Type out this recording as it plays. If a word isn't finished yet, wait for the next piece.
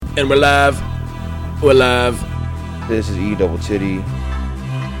And we're live. We're live. This is E Double Titty.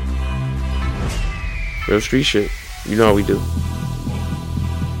 Real street shit. You know how we do.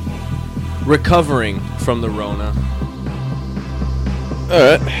 Recovering from the Rona.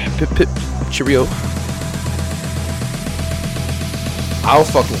 Alright. Pip pip. Cheerio. I'll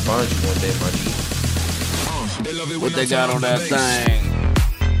fucking find you one day, my G. What they got on that thing?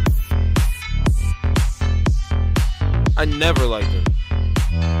 I never liked it.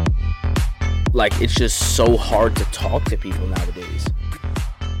 Like, it's just so hard to talk to people nowadays.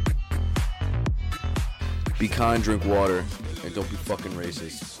 Be kind, drink water, and don't be fucking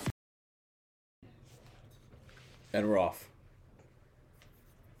racist. And we're off.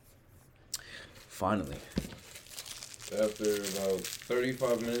 Finally. After about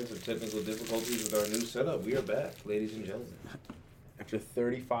 35 minutes of technical difficulties with our new setup, we are back, ladies and gentlemen. After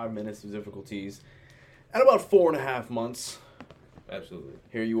 35 minutes of difficulties, and about 4.5 months, Absolutely.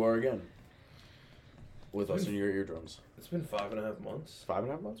 here you are again. With us in your eardrums. It's been 5.5 months.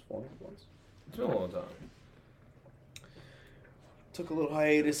 5.5 months? 4.5 months? It's been a long time. Took a little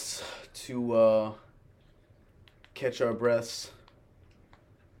hiatus to catch our breaths,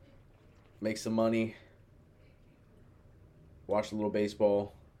 make some money, watch a little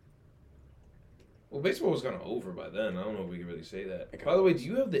baseball. Well, baseball was kind of over by then. I don't know if we can really say that. Okay. By the way, do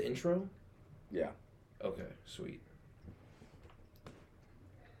you have the intro? Yeah. Okay, sweet.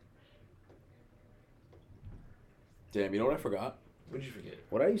 Damn, you know what I forgot? What'd you forget?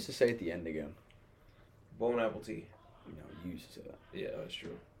 What I used to say at the end again. Bone apple tea. You know, you used to say that. Yeah, that's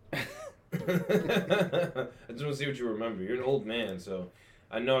true. I just want to see what you remember. You're an old man, so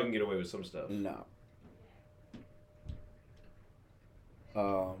I know I can get away with some stuff. No.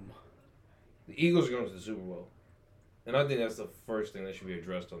 The Eagles are going to the Super Bowl. And I think that's the first thing that should be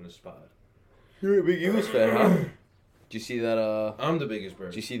addressed on this pod. You're a big Eagles fan, huh? Did you see that, I'm the biggest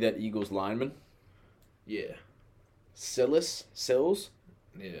bird. did you see that Eagles lineman? Yeah. Sills?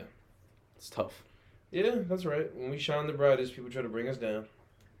 Yeah. It's tough. Yeah, that's right. When we shine the brightest, people try to bring us down.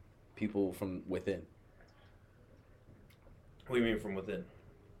 People from within. What do you mean from within?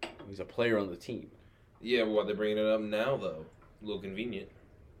 He's a player on the team. Yeah, well, they're bringing it up now, though. A little convenient.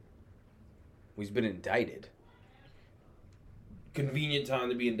 He's been indicted. Convenient time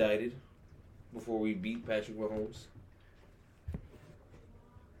to be indicted before we beat Patrick Mahomes.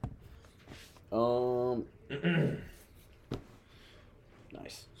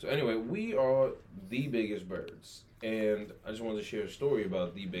 Nice. So anyway, we are The Biggest Birds. And I just wanted to share a story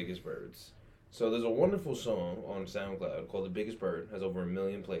about The Biggest Birds. So there's a wonderful song on SoundCloud called The Biggest Bird. Has over 1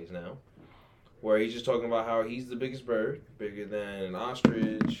 million plays now. Where he's just talking about how he's the biggest bird. Bigger than an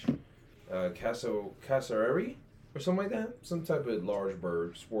ostrich, cassowary, or something like that. Some type of large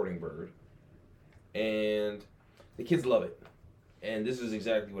bird, sporting bird. And the kids love it. And this is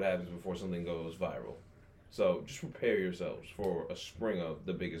exactly what happens before something goes viral. So just prepare yourselves for a spring of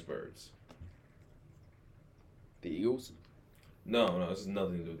The Biggest Birds. The Eagles? No, this has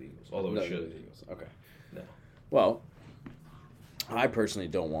nothing to do with the Eagles. Although No, it should. the Eagles. Okay. No. Well, I personally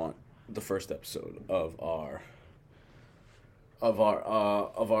don't want the first episode of our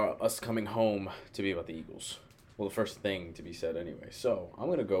us coming home to be about the Eagles. Well, the first thing to be said anyway. So I'm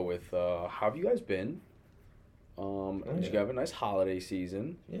gonna go with how have you guys been? Did you have a nice holiday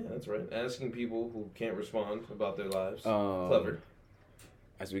season? Yeah, that's right. Asking people who can't respond about their lives. Um, Clever.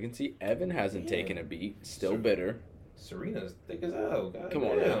 As we can see, Evan hasn't Yeah. taken a beat. Still Sure. bitter. Serena's thick as hell. God Come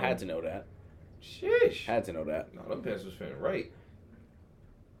on, damn. man. Had to know that. Sheesh. Had to know that. No, them pants was fitting right.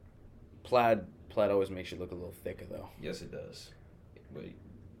 Plaid always makes you look a little thicker though. Yes, it does. But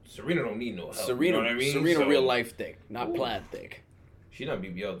Serena don't need no help. Serena, you know what I mean? Serena, So, real life thick, not Ooh. plaid thick. She not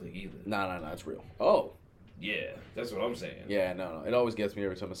BBL thick either. No, it's real. Oh, Yeah, that's what I'm saying. yeah, no. It always gets me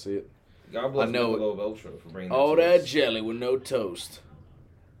every time I see it. God bless I know Michelob Ultra for bringing Oh, to that us. jelly with no toast.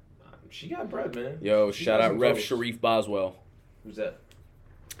 She got bread, man. Yo, She shout got out some Ref toast. Sharif Boswell. Who's that?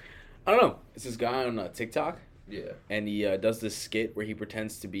 I don't know. It's this guy on TikTok, Yeah. and he does this skit where he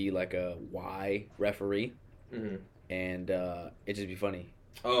pretends to be like a Y referee, Mm-hmm. and it just be funny.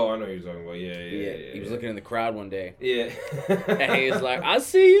 Oh, I know what you're talking about. Yeah. He was looking in the crowd one day, Yeah. and he was like, "I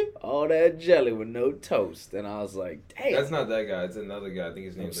see you, all that jelly with no toast," and I was like, "Damn, That's not that guy. It's another guy. I think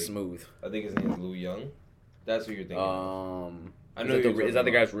his name's smooth." I think his name's Lou Young. That's who you're thinking. of. I know. Is that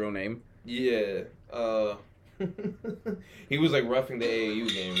the guy's real name? Yeah. He was like roughing the AAU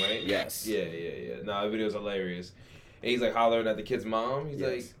game, right? Yes. Yeah. Nah, the video's hilarious. And he's like hollering at the kid's mom. He's Yes.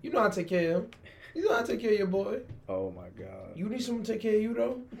 like, "You know how to take care of him. You know how to take care of your boy. Oh my god. You need someone to take care of you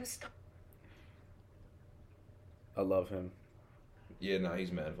though." I love him. Yeah, nah,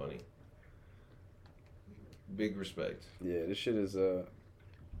 he's mad funny. Big respect. Yeah, this shit is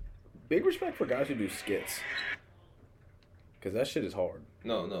big respect for guys who do skits. Because that shit is hard.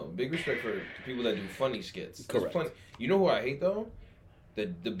 No. Big respect for the people that do funny skits. Correct. You know who I hate, though? The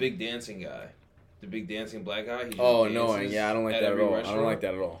big dancing guy. The big dancing black guy. He just annoying. Yeah, I don't like that at all. restaurant. I don't like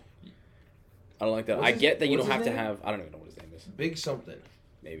that at all. I don't like that. I get that you don't have to have... I don't even know what his name is. Big something.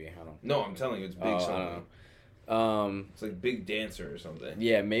 Maybe. I don't... No, I'm telling you, it's big something. I don't know. It's like Big Dancer or something.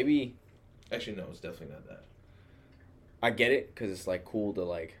 Yeah, maybe... Actually, no, it's definitely not that. I get it, because it's, like, cool to,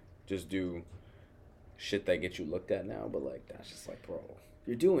 like, just do shit that gets you looked at now, but, like, that's just, like, bro,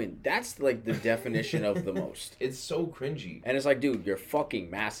 you're doing... That's, like, the definition of the most. It's so cringy. And it's like, dude, you're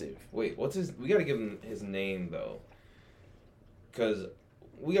fucking massive. Wait, what's his... We gotta give him his name, though. Because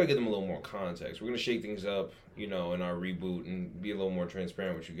we gotta give them a little more context. We're gonna shake things up, you know, in our reboot and be a little more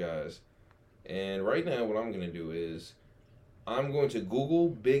transparent with you guys. And right now, what I'm gonna do is... I'm going to Google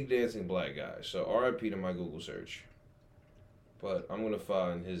Big Dancing Black Guy. So RIP to my Google search. But I'm going to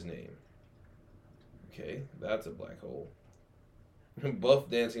find his name. Okay, that's a black hole. Buff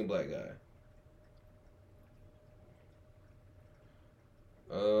Dancing Black Guy.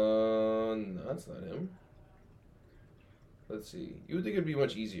 No, that's not him. Let's see. You would think it'd be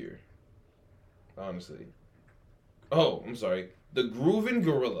much easier. Honestly. Oh, I'm sorry. The Groovin'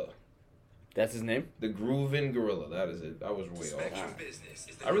 Gorilla. That's his name? The Groovin' Gorilla. That is it. I was way off.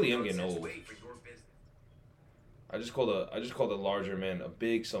 I really am getting old. I just called a larger man a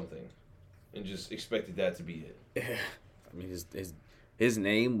big something, and just expected that to be it. I mean, his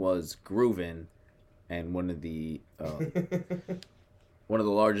name was Groovin, and one of the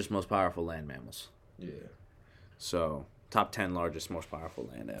largest, most powerful land mammals. Yeah. So top 10 largest, most powerful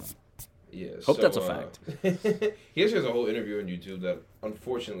land animal. Yeah. Hope that's a fact. He actually has a whole interview on YouTube that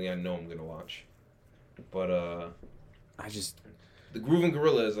unfortunately I know I'm gonna watch, but the Groovin'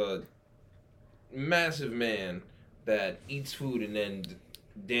 Gorilla is a massive man that eats food and then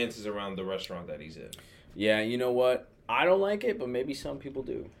dances around the restaurant that he's in. Yeah, you know what? I don't like it, but maybe some people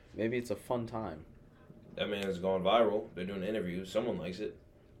do. Maybe it's a fun time. That man has gone viral. They're doing interviews. Someone likes it.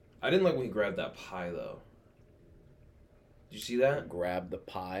 I didn't like when he grabbed that pie, though. Did you see that? Grab the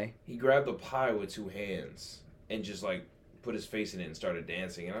pie? He grabbed the pie with two hands and just, like, put his face in it and started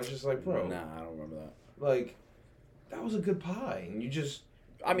dancing. And I was just like, bro. Nah, I don't remember that. Like, that was a good pie. And you just...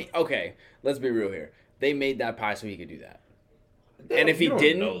 I mean, okay, let's be real here. They made that pie so he could do that. And if he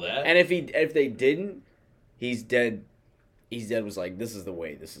didn't, know that. And if they didn't, he's dead. He's dead was like, this is the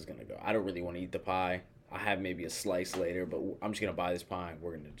way this is gonna go. I don't really want to eat the pie. I have maybe a slice later, but I'm just gonna buy this pie and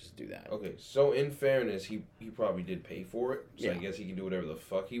we're gonna just do that. Okay, so in fairness, he probably did pay for it, so yeah. I guess he can do whatever the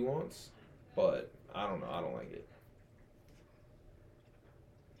fuck he wants. But I don't know. I don't like it.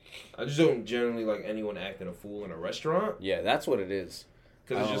 I just don't generally like anyone acting a fool in a restaurant. Yeah, that's what it is.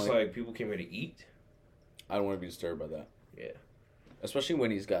 Because it's just like people came here to eat. I don't want to be disturbed by that. Yeah. Especially when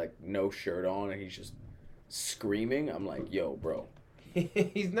he's got no shirt on and he's just screaming. I'm like, yo, bro.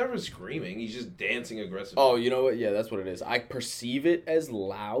 He's never screaming. He's just dancing aggressively. Oh, you know what? Yeah, that's what it is. I perceive it as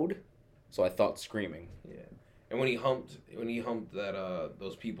loud, so I thought screaming. Yeah. And when he humped that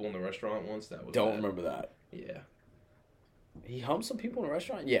those people in the restaurant once, that was Don't remember that. Yeah. He humped some people in a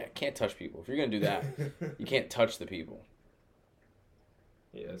restaurant? Yeah, can't touch people. If you're going to do that, you can't touch the people.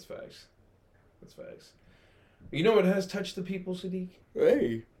 Yeah, that's facts. That's facts. You know what has touched the people, Sadiq?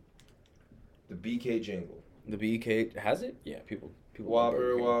 Hey. The BK jingle. The BK, has it? Yeah, people.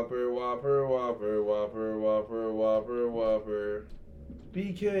 Whopper, Whopper, Whopper, Whopper, Whopper, Whopper, Whopper, Whopper.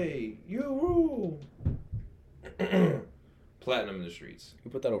 BK, you rule. Platinum in the streets. You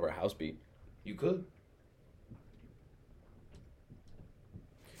put that over a house beat. You could.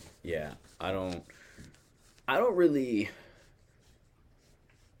 Yeah, I don't really...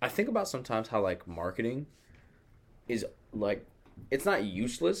 I think about sometimes how, like, marketing is, like, it's not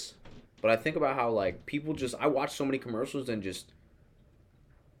useless, but I think about how, like, people just... I watch so many commercials and just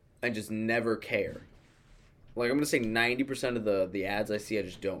never care. Like, I'm going to say 90% of the ads I see, I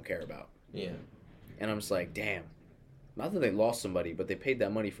just don't care about. Yeah. And I'm just like, damn. Not that they lost somebody, but they paid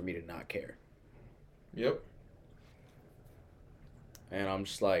that money for me to not care. Yep. And I'm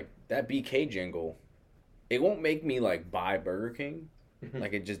just like, that BK jingle, it won't make me, like, buy Burger King.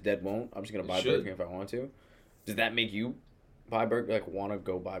 Like, it just dead won't. I'm just going to buy Burger King if I want to. Does that make you want to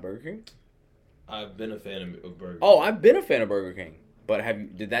go buy Burger King? I've been a fan of Burger King. Oh, I've been a fan of Burger King. But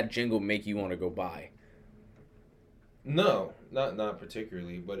did that jingle make you want to go buy? No, not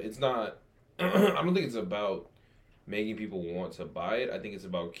particularly. But it's not, I don't think it's about making people want to buy it. I think it's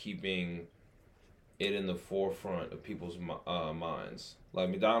about keeping it in the forefront of people's minds. Like,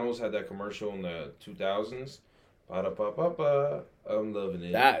 McDonald's had that commercial in the 2000s. Ba-da-ba-ba-ba. I'm loving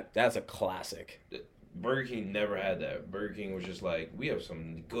it. That's a classic. Burger King never had that. Burger King was just like, we have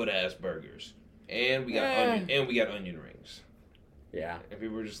some good ass burgers, and we got onion rings, Yeah. and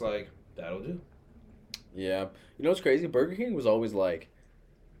people were just like, that'll do. Yeah. You know what's crazy? Burger King was always like,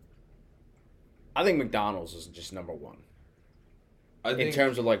 I think McDonald's is just number one in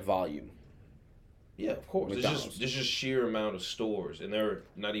terms of like volume. Yeah, of course. McDonald's. There's just sheer amount of stores, and they're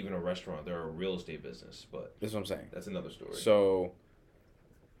not even a restaurant; they're a real estate business. But That's what I'm saying. that's another story. So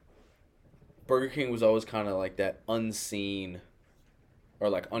Burger King was always kind of like that unseen or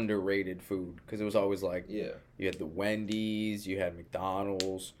like underrated food because it was always like yeah, you had the Wendy's, you had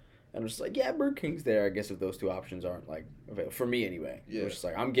McDonald's, and I'm just like, yeah, Burger King's there. I guess if those two options aren't like available for me anyway. Yeah. It was just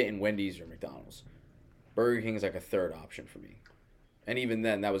like I'm getting Wendy's or McDonald's. Burger King is like a third option for me, and even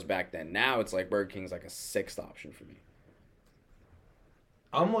then, that was back then. Now it's like Burger King's like a sixth option for me.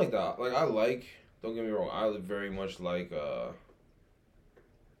 I'm like that. Like I like. Don't get me wrong. I very much like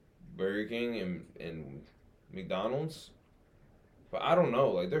Burger King and McDonald's, but I don't know.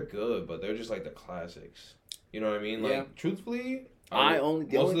 Like they're good, but they're just like the classics. You know what I mean? Like Yeah. truthfully,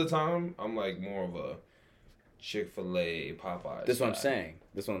 Most of the time I'm like more of a Chick-fil-A, Popeyes. That's what I'm guy.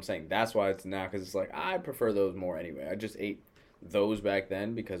 saying. That's why it's now because it's like I prefer those more anyway. I just ate those back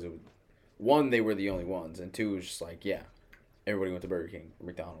then because one, they were the only ones, and two, it was just like everybody went to Burger King or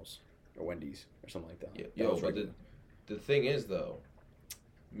McDonald's or Wendy's or something like that. Yeah, That was but regular. the thing is though,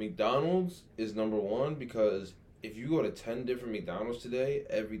 McDonald's is number one because if you go to 10 different McDonald's today,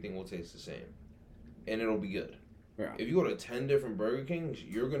 everything will taste the same, and it'll be good. Yeah. If you go to 10 different Burger Kings,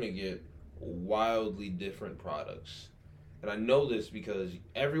 you're gonna get wildly different products. And I know this because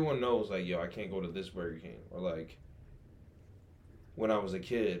everyone knows, like, yo, I can't go to this Burger King. Or, like, when I was a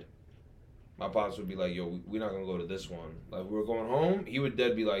kid, my pops would be like, yo, we're not going to go to this one. Like, we were going home, he would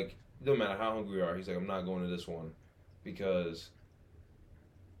dead be like, it don't matter how hungry we are. He's like, I'm not going to this one because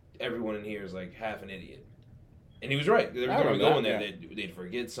everyone in here is, like, half an idiot. And he was right. Because every time we go in there, they'd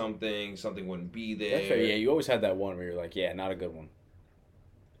forget something wouldn't be there. That's fair. Yeah, you always had that one where you're like, yeah, not a good one.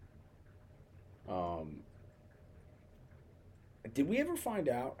 Did we ever find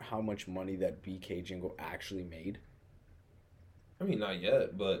out how much money that BK jingle actually made? I mean, not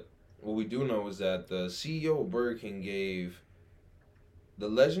yet, but what we do know is that the CEO of Burger King gave the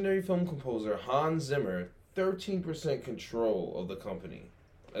legendary film composer Hans Zimmer 13% control of the company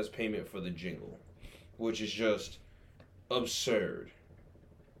as payment for the jingle, which is just absurd.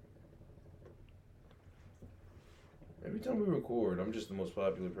 Every time we record, I'm just the most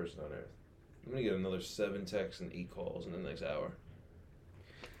popular person on earth. I'm gonna get another 7 texts and 8 calls in the next hour.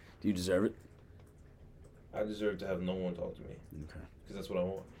 Do you deserve it? I deserve to have no one talk to me. Okay. Because that's what I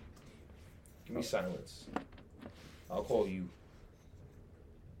want. Give me silence. I'll call you.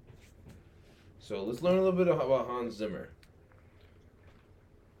 So let's learn a little bit about Hans Zimmer.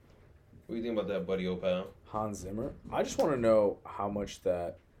 What do you think about that, buddy, pal? Hans Zimmer? I just want to know how much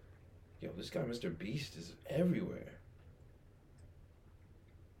that... Yo, this guy, Mr. Beast, is everywhere.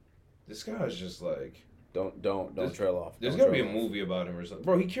 This guy is just like... Don't trail off. There's Don't gotta be a trail off. movie about him or something.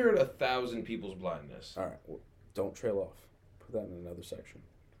 Bro, he cured 1,000 people's blindness. All right, well, don't trail off. Put that in another section.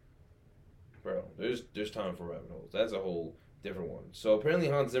 Bro, there's time for rabbit holes. That's a whole different one. So apparently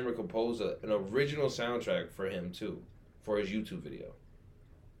Hans Zimmer composed an original soundtrack for him too, for his YouTube video.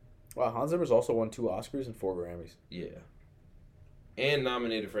 Wow, Hans Zimmer's also won 2 Oscars and 4 Grammys. Yeah. And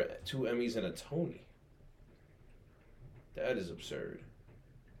nominated for 2 Emmys and a Tony. That is absurd.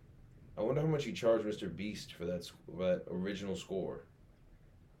 I wonder how much he charged Mr. Beast for that original score.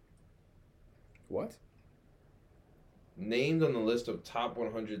 What? Named on the list of top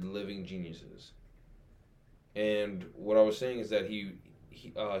 100 living geniuses. And what I was saying is that he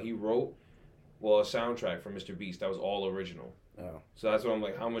wrote, a soundtrack for Mr. Beast that was all original. Oh. So that's what I'm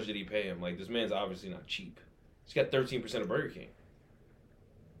like, how much did he pay him? Like, this man's obviously not cheap. He's got 13% of Burger King.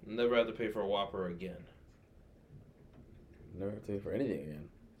 Never have to pay for a Whopper again. Never have to pay for anything again.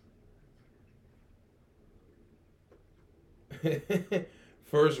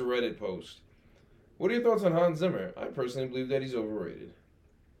 First Reddit post. What are your thoughts on Hans Zimmer? I personally believe that he's overrated.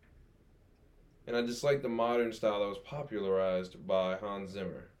 And I dislike the modern style that was popularized by Hans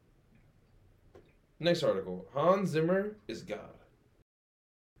Zimmer. Next article. Hans Zimmer is God.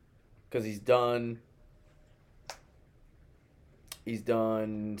 Because he's done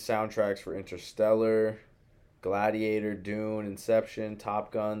soundtracks for Interstellar, Gladiator, Dune, Inception,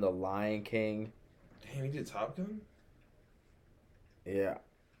 Top Gun, The Lion King. Damn, he did Top Gun? Yeah.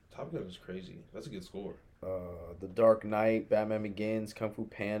 Top Gun is crazy. That's a good score. The Dark Knight, Batman Begins, Kung Fu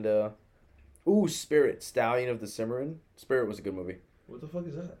Panda. Ooh, Spirit, Stallion of the Cimarron. Spirit was a good movie. What the fuck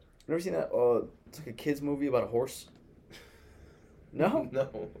is that? Never seen that? It's like a kids movie about a horse. No?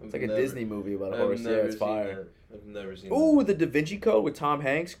 No. It's like a Disney movie about a horse. Yeah, it's fire. I've never seen Ooh, that. The Da Vinci Code with Tom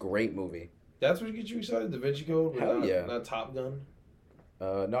Hanks. Great movie. That's what gets you excited? Da Vinci Code? But Hell not, yeah. Not Top Gun?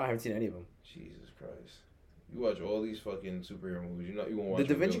 No, I haven't seen any of them. Jesus Christ. You watch all these fucking superhero movies. You won't watch The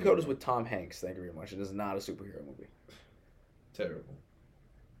Da a Vinci real Code is hero. with Tom Hanks. Thank you very much. It is not a superhero movie. Terrible.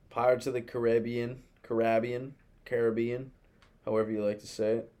 Pirates of the Caribbean, however you like to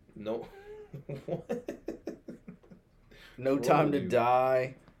say it. No. What? No What's Time wrong to with you?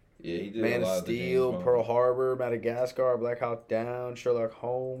 Die, Yeah, he did Man a lot of of the James Steel, Bond. Pearl Harbor, Madagascar, Black Hawk Down, Sherlock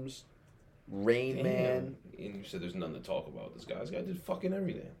Holmes, Rain Damn. Man, And you said there's nothing to talk about. This guy did fucking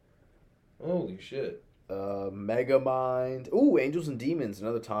everything. Holy shit. Megamind. Ooh, Angels and Demons,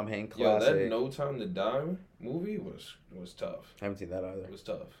 another Tom Hanks Yo, classic. that No Time to Die movie was tough. I haven't seen that either. It was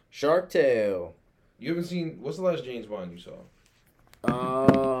tough. Shark Tale. You haven't seen... What's the last James Bond you saw?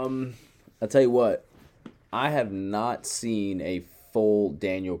 I'll tell you what. I have not seen a full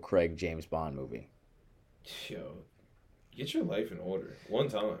Daniel Craig James Bond movie. Yo, get your life in order. One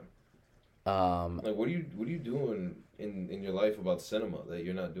time. Like, what are you doing in your life about cinema that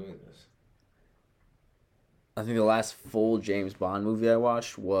you're not doing this? I think the last full James Bond movie I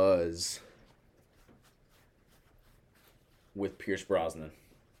watched was with Pierce Brosnan.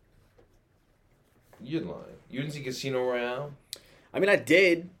 You're lying. You didn't see Casino Royale? I mean, I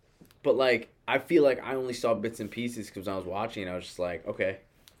did, but like, I feel like I only saw bits and pieces because when I was watching, I was just like, okay.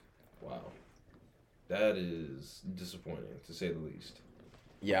 Wow. That is disappointing, to say the least.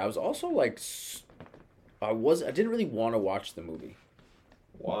 Yeah, I was also like, I didn't really want to watch the movie.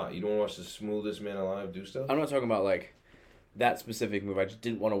 Why? You don't watch the smoothest man alive do stuff? I'm not talking about like that specific movie. I just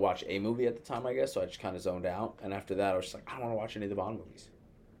didn't want to watch a movie at the time, I guess, so I just kind of zoned out. And after that, I was just like, I don't want to watch any of the Bond movies.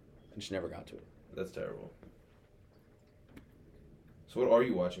 I just never got to it. That's terrible. So what are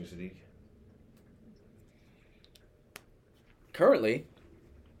you watching, Sadiq? Currently,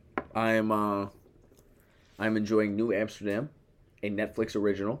 I'm enjoying New Amsterdam, a Netflix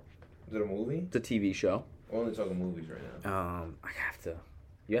original. Is it a movie? It's a TV show. We're only talking movies right now. I have to.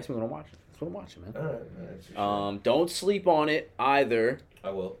 You asked me what I'm watching. That's what I'm watching, man. Alright, man. Don't sleep on it either. I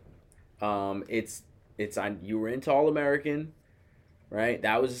will. It's on. You were into All American, right?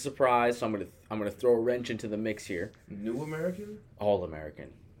 That was a surprise. So I'm gonna throw a wrench into the mix here. New American? All American.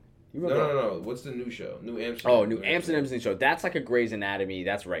 You No, remember? no. What's the new show? New Amsterdam. Oh, New Amsterdam's the show. That's like a Grey's Anatomy.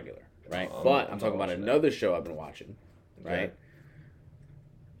 That's regular, right? Oh, But I'm I'm not talking about watching another show I've been watching, Okay. right?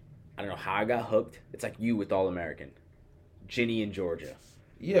 I don't know how I got hooked. It's like you with All American. Ginny in Georgia.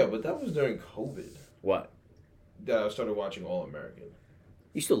 Yeah, but that was during COVID What? that I started watching All American.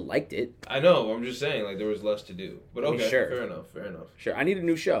 You still liked it. I know. I'm just saying, like there was less to do. But I mean, okay, sure. fair enough. Sure, I need a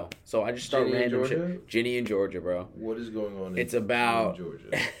new show. So I just start Ginny in random Georgia? shit. Ginny in Georgia, bro. What is going on? It's in about Georgia.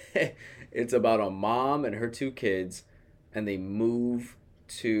 it's about a mom and her two kids, and they move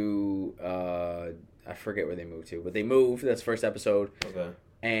to I forget where they moved to, but they moved. That's the first episode, Okay.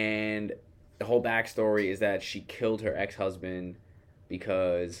 and the whole backstory is that she killed her ex-husband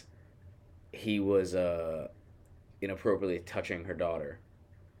because he was inappropriately touching her daughter.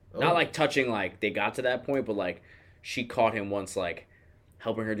 Not Oh. like touching, like they got to that point, but like she caught him once, like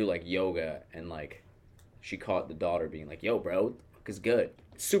helping her do like yoga, and like she caught the daughter being like, "Yo, bro, what the fuck is good."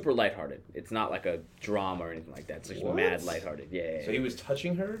 It's super lighthearted. It's not like a drama or anything like that. It's just What? mad lighthearted. Yeah. So he was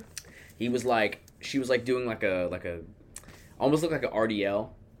touching her? He was like, she was like doing like a, almost looked like an RDL,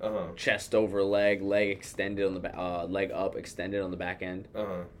 Uh-huh. chest over leg, leg extended on the back, leg up, extended on the back end,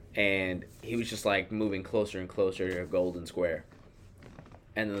 Uh-huh. and he was just like moving closer and closer to a golden square.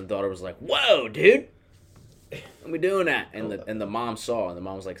 And then the daughter was like, "Whoa, dude, we doing that?" And the mom saw, and the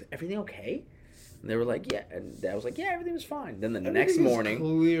mom was like, "Everything okay?" And they were like, "Yeah," and dad was like, "Yeah, everything was fine." Then the next Everything is morning,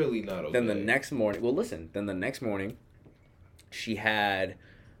 clearly not okay. then the next morning, well, listen, then the next morning, she had,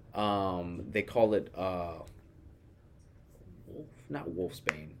 they call it not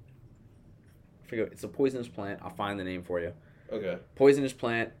wolfsbane. I forget. It's a poisonous plant. I'll find the name for you. Okay. Poisonous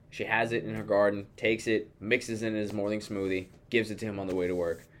plant. She has it in her garden, takes it, mixes it in his morning smoothie, gives it to him on the way to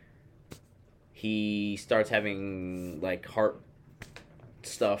work. He starts having like heart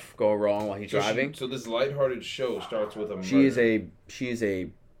stuff go wrong while he's driving. So this lighthearted show starts with a murder.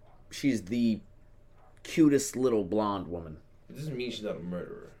 She's the cutest little blonde woman. It doesn't mean she's not a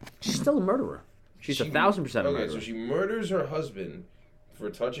murderer. She's still a murderer. She's 1,000% a murderer. Okay, so she murders her husband for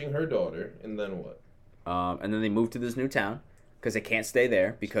touching her daughter, and then what? And then they move to this new town because they can't stay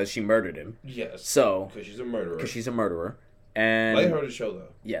there because she murdered him. Yes. So, Because she's a murderer. because she's a murderer. And Lighthearted show, though.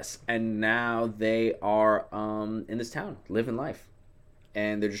 yes, and now they are in this town, living life.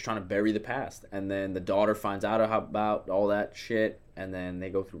 And they're just trying to bury the past. And then the daughter finds out about all that shit, and then they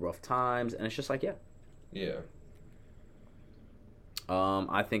go through rough times, and it's just like, yeah. Yeah.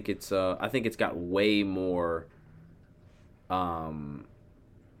 I think it's got way more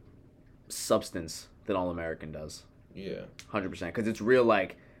substance than All American does. Yeah. 100%, because it's real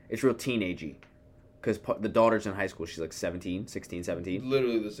teenagey. Because the daughter's in high school, she's like 17, 16, 17.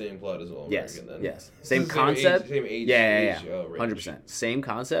 Literally the same plot as All Yes, American then. yes. It's Same the concept. Same age. Yeah. Range. 100%. Same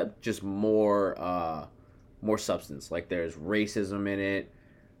concept, just more substance. Like there's racism in it.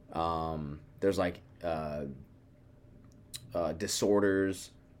 There's like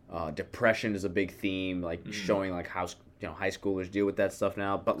disorders. Depression is a big theme, like showing like how high schoolers deal with that stuff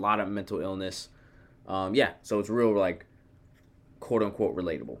now. But a lot of mental illness. So it's real like quote unquote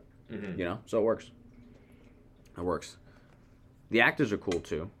relatable. Mm-hmm. So it works. It works. The actors are cool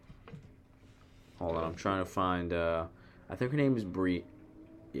too. Hold on, I'm trying to find. I think her name is Brie.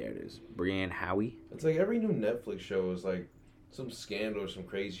 Yeah, it is Brienne Howie. It's like every new Netflix show is like some scandal or some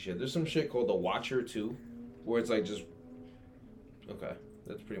crazy shit. There's some shit called The Watcher too, where it's like just. Okay,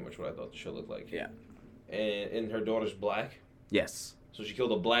 that's pretty much what I thought the show looked like. Yeah. And her daughter's black. Yes. So she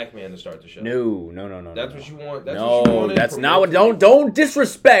killed a black man to start the show. No. That's what you want. That's no, what you wanted. that's not what. Don't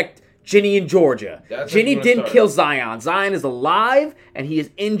disrespect Ginny in Georgia. That's Ginny how you didn't wanna kill Zion. Zion is alive, and he is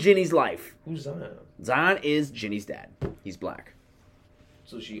in Ginny's life. Who's Zion? Zion is Ginny's dad. He's black.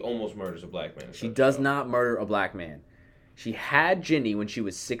 So she almost murders a black man. She does not murder a black man. She had Ginny when she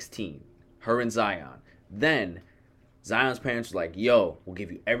was 16. Her and Zion. Then Zion's parents were like, "Yo, we'll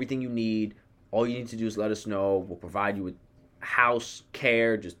give you everything you need. All you need to do is let us know. We'll provide you with house,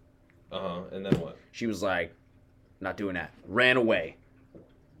 care, just." And then what? She was like, "Not doing that." Ran away.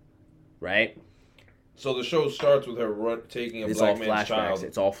 Right? So the show starts with her taking a black man's child.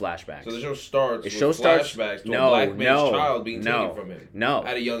 It's all flashbacks. So the show starts with flashbacks to a no, black man's no, child being no, taken from him. No.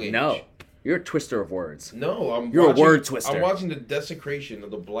 At a young age. No. You're a twister of words. No, You're a word twister. I'm watching the desecration of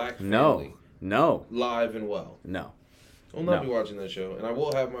the black family. No. Live and well. No. I'll not be watching that show. And I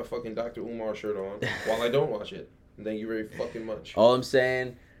will have my fucking Dr. Umar shirt on while I don't watch it. And thank you very fucking much. All I'm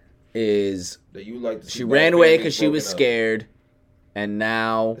saying is that you like to see she black ran away families because she was broken up. scared, and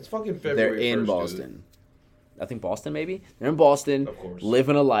now It's fucking they're February in 1st, Boston. Dude. I think Boston, maybe? They're in Boston, Of course.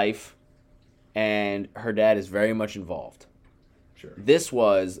 living a life, and her dad is very much involved. Sure. This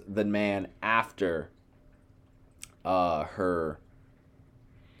was the man after her.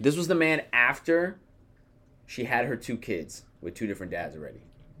 This was the man after she had her two kids with two different dads already.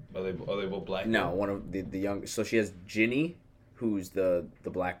 Are they both black? No, one of the young. So she has Ginny, who's the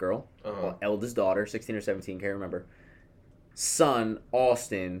black girl, eldest daughter, 16 or 17, can't remember. Son,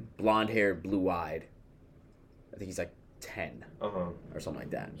 Austin, blonde haired, blue eyed. I think he's like 10 or something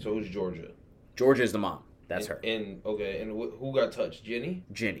like that. So who's Georgia? Georgia is the mom. That's her. And who got touched? Ginny?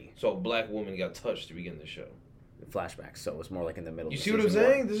 Ginny. So a black woman got touched to begin the show. Flashbacks, so it's more like in the middle. You of see what I'm season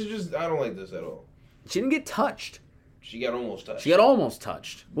saying? one. This is just, I don't like this at all. She didn't get touched. She got almost touched. She got almost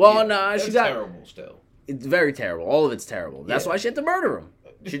touched. Well, Yeah, nah, that's she got. terrible still. It's very terrible. All of it's terrible. That's Yeah. why she had to murder him.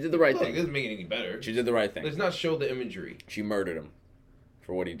 She did the right Look, thing. It doesn't make it any better. She did the right thing. Let's not show the imagery. She murdered him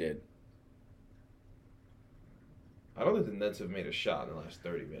for what he did. I don't think the Nets have made a shot in the last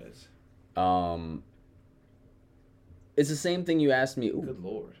 30 minutes. It's the same thing you asked me. Ooh, Good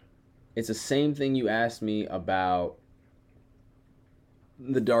Lord. it's the same thing you asked me about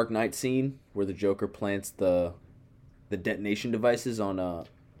the Dark Knight scene where the Joker plants the detonation devices on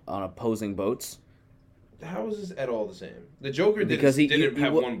opposing boats. How is this at all the same? The Joker Because didn't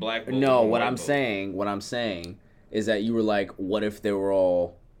have one black boat. No, and one what white I'm boat. saying is that you were like, what if they were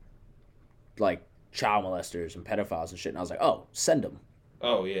all like child molesters and pedophiles and shit? And I was like, oh, send them.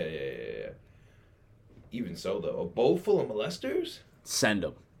 Oh, yeah. Even so, though, a boat full of molesters? Send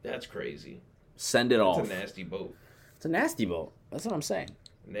them. That's crazy. Send it That's off. a nasty boat. It's a nasty boat. That's what I'm saying.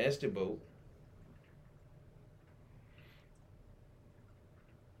 Nasty boat.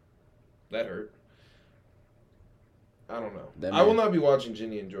 That hurt. I don't know. I will not be watching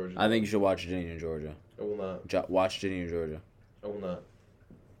Ginny in Georgia. I think you should watch Ginny in Georgia. I will not. Watch Ginny in Georgia. I will not.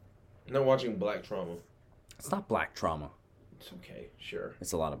 I'm not watching Black Trauma. It's not black trauma. It's okay, sure.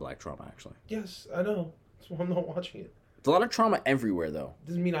 It's a lot of black trauma, actually. Yes, I know. That's why I'm not watching it. It's a lot of trauma everywhere, though.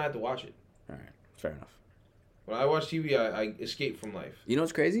 Doesn't mean I have to watch it. All right, fair enough. When I watch TV, I escape from life. You know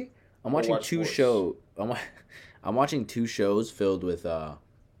what's crazy? I'm watching watch two sports. shows. I'm watching two shows filled with a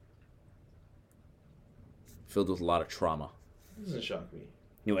lot of trauma. It doesn't shock me.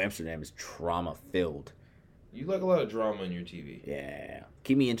 New Amsterdam is trauma filled. You like a lot of drama in your TV. Yeah,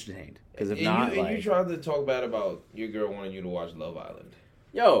 keep me entertained. Because if And not, you tried to talk bad about your girl wanting you to watch Love Island.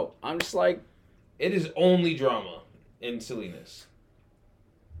 yo, I'm just like, It is only drama and silliness.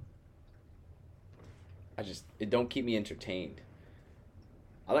 it don't keep me entertained.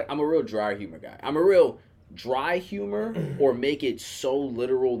 I'm a real dry humor guy. I'm a real dry humor or make it so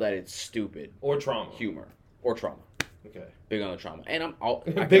literal that it's stupid Or trauma. humor or trauma. Okay. Big on the trauma, and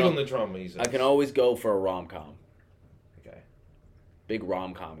Big on the trauma, he says. I can always go for a rom-com. Okay. Big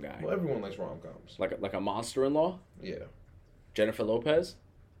rom-com guy. Well, everyone likes rom-coms. Like a Monster-in-Law. Yeah. Jennifer Lopez.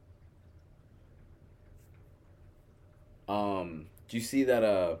 Do you see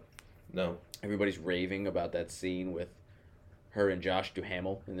that? No. Everybody's raving about that scene with her and Josh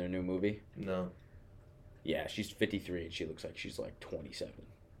Duhamel in their new movie. No. Yeah, she's 53 and she looks like she's like 27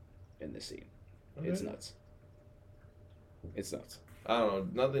 in this scene. Okay. It's nuts. It's nuts. I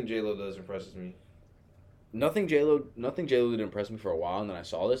don't know. Nothing J-Lo does impresses me. Nothing J-Lo did impress me for a while, and then I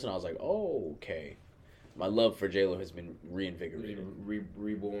saw this and I was like, oh, okay. My love for J-Lo has been reinvigorated.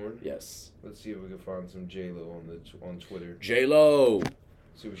 Reborn. Yes. Let's see if we can find some J-Lo on Twitter. J-Lo.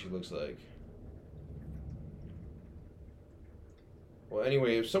 See what she looks like. Well,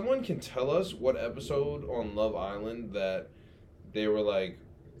 anyway, if someone can tell us what episode on Love Island that they were like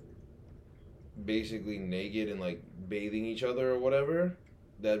basically naked and like bathing each other or whatever,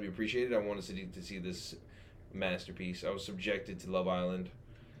 that'd be appreciated. I wanted to see this masterpiece. I was subjected to Love Island,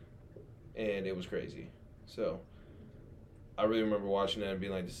 and it was crazy. So, I really remember watching that and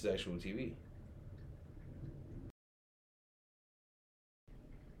being like, this is actual TV.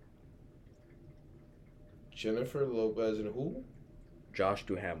 Jennifer Lopez and who? Josh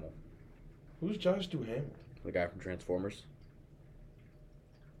Duhamel. Who's Josh Duhamel? The guy from Transformers.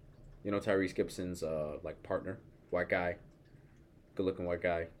 You know Tyrese Gibson's like partner, white guy, good looking white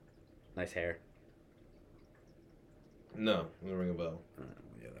guy, nice hair. No, doesn't ring a bell.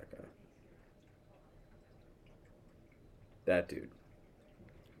 Yeah, that guy. That dude.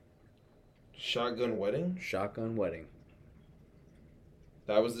 Shotgun Wedding? Shotgun Wedding.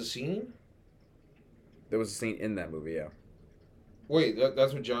 That was the scene? There was a scene in that movie, yeah. Wait,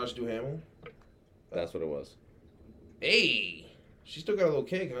 that's with Josh Duhamel? That's what it was. Hey! She still got a little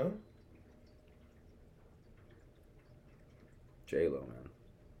cake, huh? J-Lo, man.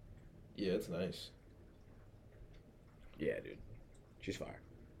 Yeah, it's nice. Yeah, dude. She's fire.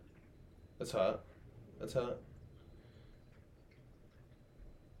 That's hot. That's hot.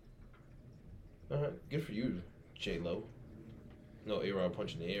 Alright, good for you, J-Lo. No A-Rod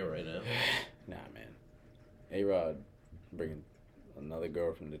punching the air right now. Nah, man. A-Rod bringing another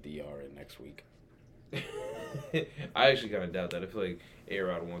girl from the DR in next week. I actually kind of doubt that. I feel like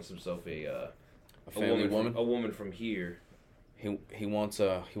A-Rod wants himself a family woman. A woman from here. He wants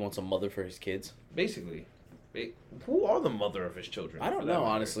a mother for his kids. Basically. Who are the mother of his children? I don't know,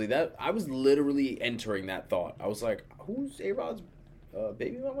 honestly. That I was literally entering that thought. I was like, who's A-Rod's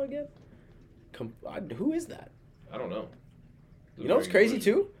baby mama again? Who is that? I don't know. You know what's crazy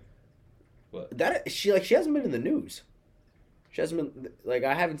too? What? That she hasn't been in the news. She hasn't been like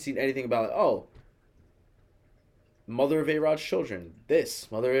I haven't seen anything about like, oh, mother of A-Rod's children.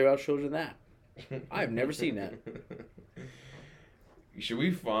 This mother of A-Rod's children. That I've never seen that. Should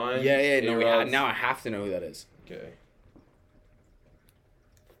we find? Yeah. No, now I have to know who that is. Okay.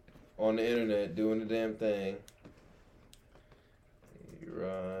 On the internet, doing the damn thing.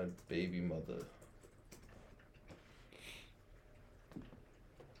 A-Rod, baby mother.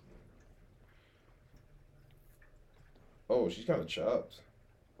 Oh, she's kind of chopped.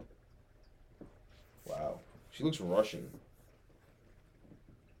 Wow. She looks Russian.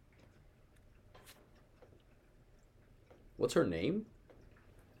 What's her name?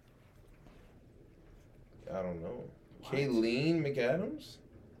 I don't know. What? Kayleen McAdams?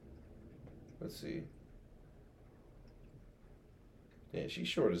 Let's see. Yeah, she's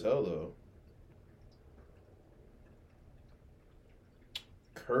short as hell, though.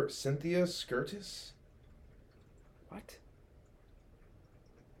 Cynthia Skirtis? What?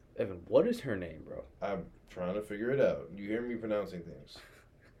 Evan, what is her name, bro? I'm trying to figure it out. You hear me pronouncing things.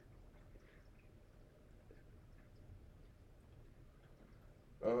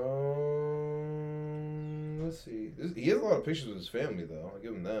 Let's see. He has a lot of pictures of his family, though. I'll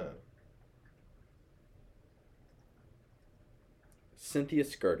give him that. Cynthia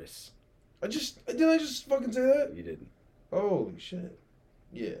Skirtis. Did I just fucking say that? You didn't. Holy shit.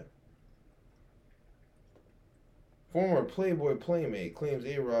 Yeah. Former Playboy playmate claims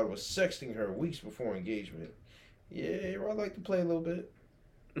A-Rod was sexting her weeks before engagement. Yeah, A-Rod liked to play a little bit.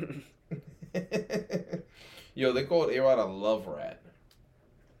 Yo, they called A-Rod a love rat.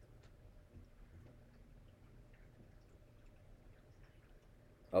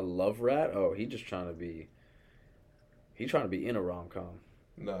 A love rat? Oh, he trying to be in a rom-com.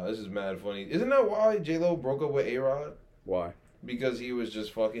 Nah, this is mad funny. Isn't that why J-Lo broke up with A-Rod? Why? Because he was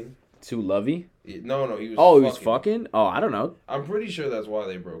just fucking. Too lovey? No, he was. Oh, he was fucking? Oh, I don't know. I'm pretty sure that's why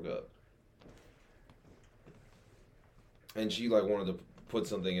they broke up. and she like wanted to put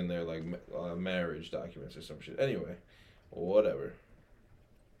something in there like marriage documents or some shit. Anyway, whatever.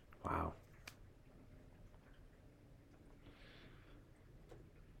 Wow.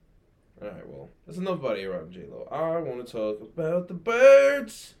 All right, well, that's enough about A-Rod and J-Lo. I want to talk about the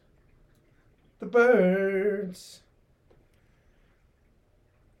birds. The birds.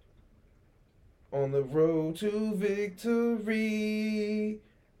 On the road to victory.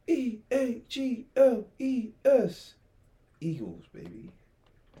 Eagles. Eagles, baby.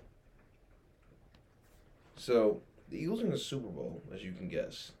 So, the Eagles are in the Super Bowl, as you can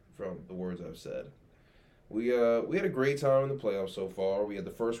guess from the words I've said. We had a great time in the playoffs so far. We had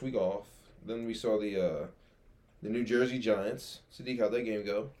the first week off. Then we saw the New Jersey Giants. Sadiq, how'd that game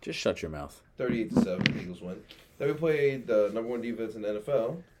go? Just shut your mouth. 38-7, the Eagles win. Then we played the number one defense in the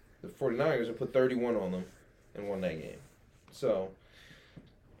NFL, the 49ers, and put 31 on them and won that game. So,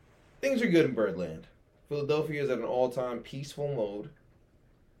 things are good in Birdland. Philadelphia is at an all-time peaceful mode.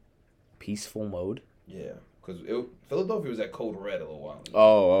 Peaceful mode? Yeah, because Philadelphia was at code red a little while ago.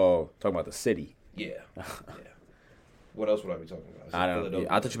 Oh, talking about the city. Yeah. Yeah. What else would I be talking about? I don't know.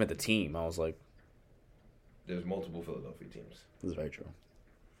 I thought you meant the team. I was like, there's multiple Philadelphia teams. this is very true.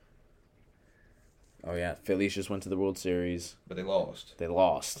 Oh, yeah. Phillies just went to the World Series. But they lost. They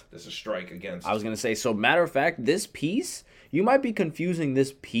lost. There's a strike against. I was going to say, so matter of fact, this piece, you might be confusing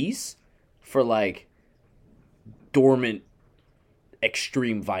this piece for like dormant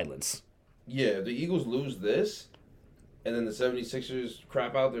extreme violence. Yeah, if the Eagles lose this, and then the 76ers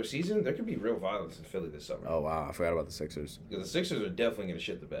crap out their season, there could be real violence in Philly this summer. Oh, wow. I forgot about the Sixers. Because the Sixers are definitely going to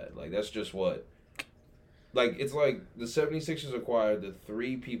shit the bed. Like, that's just what... Like, it's like the 76ers acquired the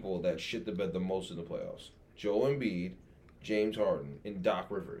three people that shit the bed the most in the playoffs. Joel Embiid, James Harden, and Doc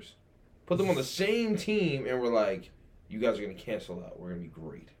Rivers. Put them on the same team, and we're like, you guys are going to cancel out. We're going to be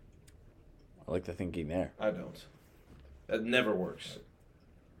great. I like the thinking there. I don't. That never works.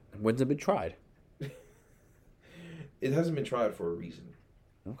 When's it been tried? It hasn't been tried for a reason.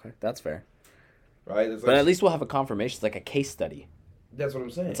 Okay, that's fair. Right? It's But at least we'll have a confirmation. It's like a case study. That's what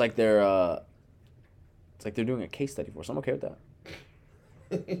I'm saying. It's like they're doing a case study for us. I'm okay with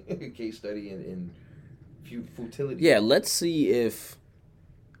that. Case study in futility. Yeah, let's see if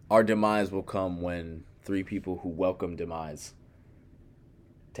our demise will come when three people who welcome demise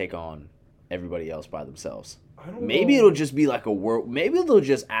take on everybody else by themselves. I don't Maybe know. it'll just be like a world. Maybe they'll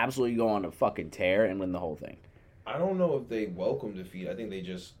just absolutely go on a fucking tear and win the whole thing. I don't know if they welcome defeat. I think they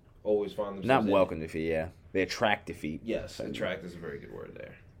just always find themselves. Not welcome defeat, yeah. They attract defeat. Yes, attract is a very good word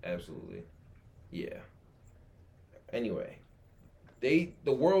there. Absolutely. Yeah. Anyway, the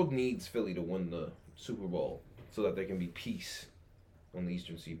world needs Philly to win the Super Bowl so that there can be peace on the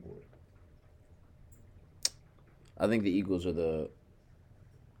Eastern Seaboard. I think the Eagles are the...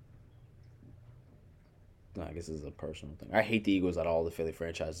 No, I guess this is a personal thing. I hate the Eagles out of all the Philly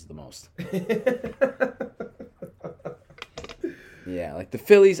franchises the most. Yeah, like the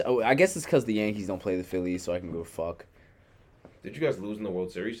Phillies. Oh, I guess it's because the Yankees don't play the Phillies, so I can go fuck. Did you guys lose in the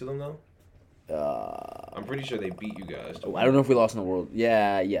World Series to them though? I'm pretty sure they beat you guys. I don't know if we lost in the World.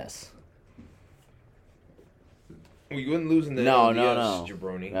 Yeah, yes. Well, you wouldn't lose in the No, LDS,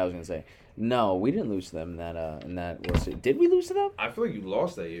 jabroni. I was gonna say no. We didn't lose to them in that World Series. Did we lose to them? I feel like you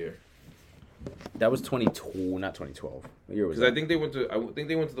lost that year. That was 2012, not 2012. What year was Because that? I think they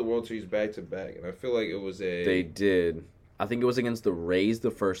went to the World Series back to back, and I feel like it was a. They did. I think it was against the Rays the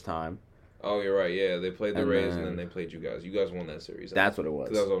first time. Oh, you're right. Yeah, they played the And Rays, then- and then they played you guys. You guys won that series. That's what it was.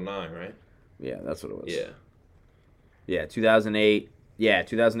 2009, right? Yeah, that's what it was. Yeah. Yeah, 2008. Yeah,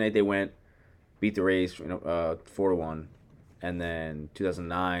 2008 they went, beat the Rays 4-1, and then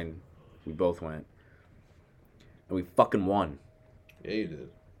 2009 we both went, and we fucking won. Yeah, you did.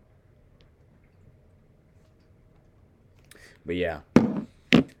 But yeah.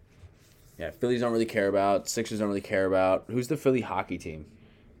 Yeah, Phillies don't really care about. Sixers don't really care about. Who's the Philly hockey team?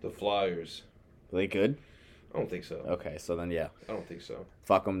 The Flyers. Are they good? I don't think so. Okay, so then yeah. I don't think so.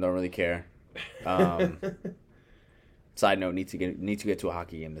 Fuck them, don't really care. Side note, need to get to a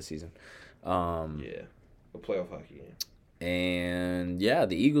hockey game this season. Yeah, a playoff hockey game. And yeah,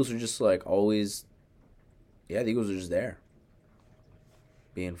 the Eagles are just like always. Yeah, the Eagles are just there.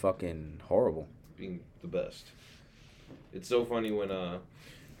 Being fucking horrible. Being the best. It's so funny when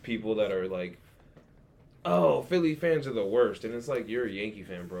people that are like, oh, Philly fans are the worst. And it's like, you're a Yankee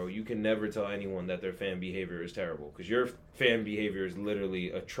fan, bro. You can never tell anyone that their fan behavior is terrible. Because your fan behavior is literally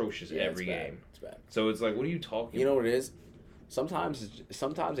atrocious every game. It's bad. So it's like, what are you talking You know about? what it is? Sometimes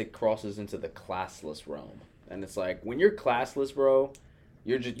it crosses into the classless realm. And it's like, when you're classless, bro,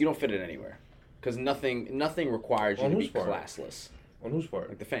 you don't fit in anywhere. Because nothing requires you On to be whose part? classless. On whose part?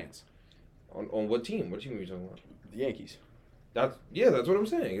 Like the fans. On what team? What team are you talking about? The Yankees. That's what I'm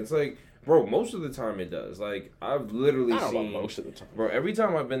saying. It's like, bro, most of the time it does. Like, I've literally I don't know seen about most of the time. bro, every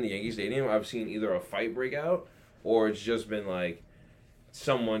time I've been to Yankee Stadium, I've seen either a fight break out or it's just been like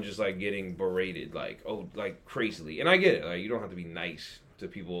someone just like getting berated, like crazily. And I get it. Like, you don't have to be nice to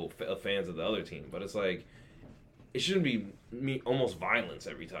people fans of the other team, but it's like it shouldn't be almost violence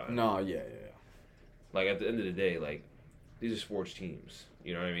every time. No, yeah. Like, at the end of the day, like, these are sports teams.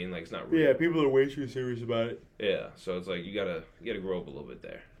 You know what I mean? Like, it's not real. Yeah, people are way too serious about it. Yeah, so it's like you gotta grow up a little bit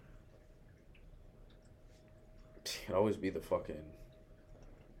there. It'd always be the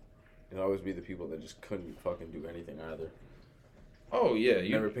people that just couldn't fucking do anything either. Oh yeah,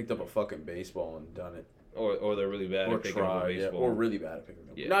 you Never picked up a fucking baseball and done it. or they're really bad Or at picking up a tried, yeah, baseball. or really bad at picking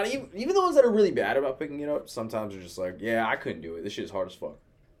it up. Yeah. Not even the ones that are really bad about picking it up, sometimes are just like, yeah, I couldn't do it. This shit's hard as fuck.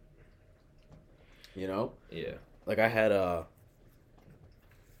 You know? Yeah. Like, I had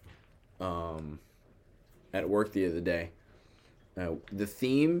at work the other day, the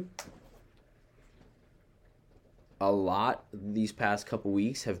theme a lot these past couple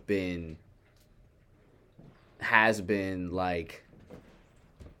weeks has been like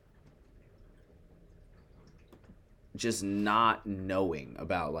just not knowing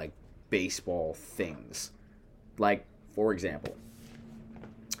about like baseball things. Like, for example,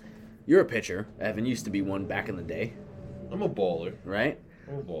 you're a pitcher. Evan used to be one back in the day, I'm a baller. right?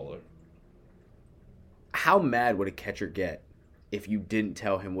 I'm a baller. How mad would a catcher get if you didn't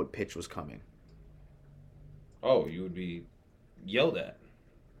tell him what pitch was coming? Oh, you would be yelled at.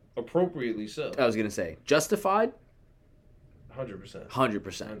 Appropriately so. I was going to say, justified? 100%. 100%.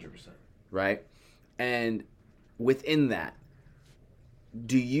 100%. Right? And within that,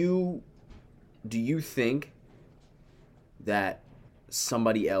 do you think that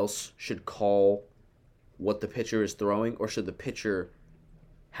somebody else should call what the pitcher is throwing, or should the pitcher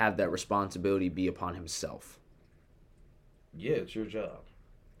have that responsibility be upon himself? Yeah, it's your job.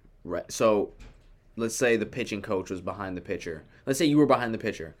 Right. So, let's say the pitching coach was behind the pitcher. Let's say you were behind the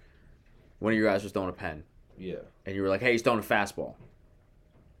pitcher. One of your guys was throwing a pen, Yeah. and you were like, "Hey, he's throwing a fastball."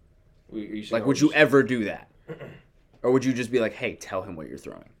 Like, would just, you ever do that? Or would you just be like, "Hey, tell him what you're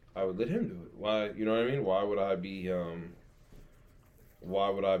throwing"? I would let him do it. Why? You know what I mean? Why would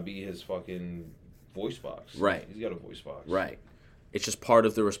I be his fucking voice box? Right. He's got a voice box. Right. It's just part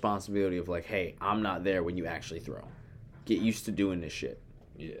of the responsibility of like, "Hey, I'm not there when you actually throw. Get used to doing this shit.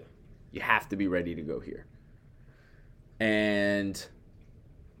 Yeah. You have to be ready to go here." And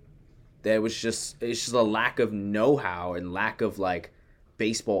it's just a lack of know-how and lack of like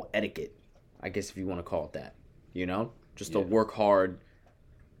baseball etiquette, I guess, if you want to call it that. You know? Just to Yeah. work hard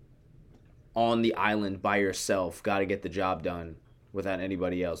on the island by yourself, got to get the job done without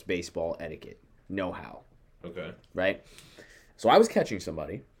anybody else. Baseball etiquette, know-how, Okay. right? So I was catching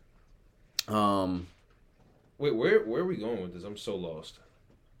somebody. Wait, where are we going with this? I'm so lost.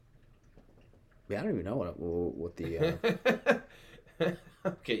 Yeah, I don't even know what the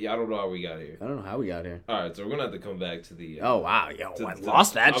Okay, yeah, I don't know how we got here. I don't know how we got here. All right, so we're gonna have to come back to the. Oh wow, yo, I to-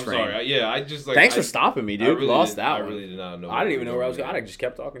 lost that I'm train. sorry. Yeah, I just like. Thanks for stopping me, dude. I really Lost did, that I one. really did not know. I didn't even know where I was going. going. I just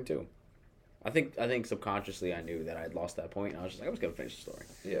kept talking too. I think subconsciously I knew that I had lost that point. And I was just like, I was gonna finish the story.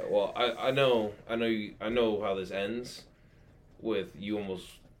 Yeah, well, I know how this ends, with you almost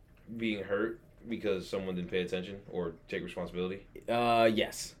being hurt because someone didn't pay attention or take responsibility.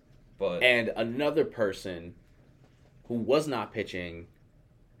 Yes. But And another person who was not pitching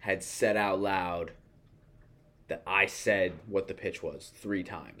had said out loud that I said what the pitch was 3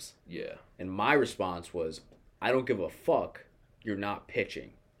 times. yeah, And my response was, I don't give a fuck. You're not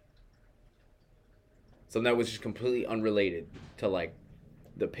pitching. Something that was just completely unrelated to like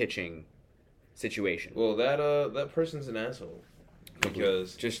the pitching situation. well that person's an asshole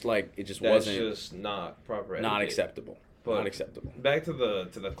because Just like it just that's wasn't just not proper. not etiquette. acceptable. But Not acceptable. Back to the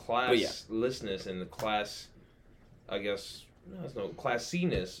yeah. classlessness and the class, I guess. No, there's no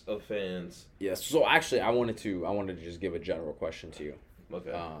classiness of fans. Yes. So actually, I wanted to just give a general question to you.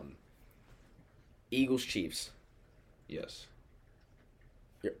 Okay. Eagles Chiefs. Yes.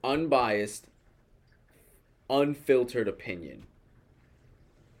 Your unbiased, unfiltered opinion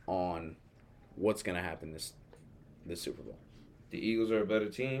on what's gonna happen this Super Bowl. The Eagles are a better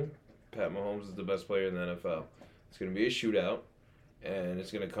team. Pat Mahomes is the best player in the NFL. It's going to be a shootout, and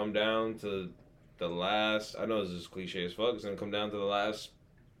it's going to come down to the last. I know this is cliche as fuck. It's going to come down to the last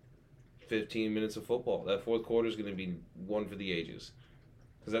 15 minutes of football. That fourth quarter is going to be one for the ages,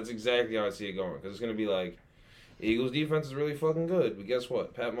 because that's exactly how I see it going. Because it's going to be like, Eagles defense is really fucking good, but guess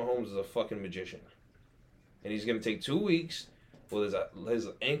what? Pat Mahomes is a fucking magician, and he's going to take 2 weeks with his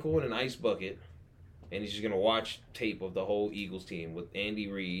ankle in an ice bucket, and he's just going to watch tape of the whole Eagles team with Andy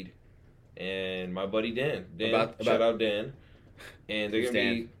Reid and my buddy Dan. About- Shout out Dan. And they're Who's gonna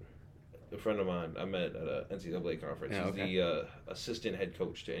Dan? be a friend of mine I met at a NCAA conference. Yeah, He's okay. the assistant head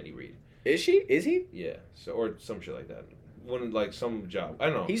coach to Andy Reid. Is he? Yeah, so or some shit like that. One like some job. I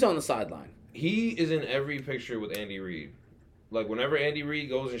don't know. He's on the sideline. He is in every picture with Andy Reid. Like whenever Andy Reid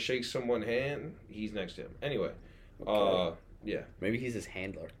goes and shakes someone's hand, he's next to him. Anyway, Okay. yeah. Maybe he's his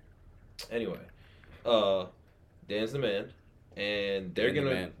handler. Anyway, Dan's the man, and they're Dan the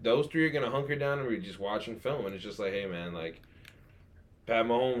gonna man. those three are gonna hunker down and we're just watching film, and it's just like, hey man, like Pat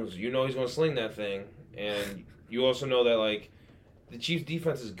Mahomes, you know he's gonna sling that thing, and you also know that like the Chiefs'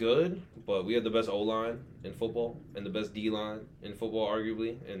 defense is good, but we have the best O line in football and the best D line in football,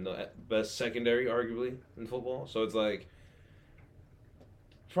 arguably, and the best secondary, arguably, in football. So it's like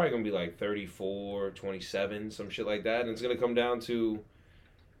it's probably gonna be like 34-27, some shit like that, and it's gonna come down to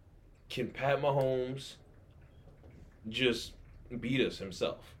can Pat Mahomes just beat us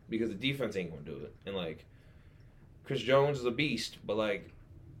himself, because the defense ain't gonna do it, and like Chris Jones is a beast, but like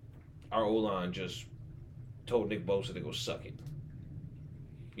our O line just told Nick Bosa to go suck it.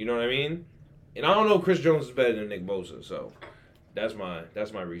 You know what I mean? And I don't know if Chris Jones is better than Nick Bosa, so that's my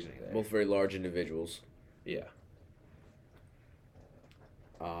reasoning there. Both very large individuals. Yeah.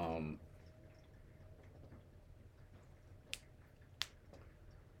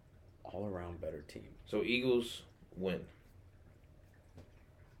 All around better team. So Eagles win.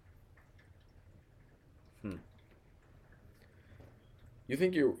 You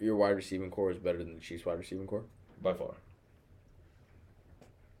think your wide receiving core is better than the Chiefs' wide receiving core? By far.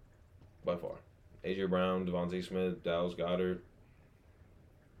 By far. AJ Brown, Devontae Smith, Dallas Goedert.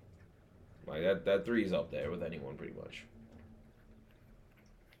 Like that three is up there with anyone pretty much.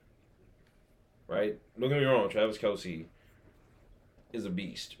 Right? Don't get me wrong, Travis Kelce is a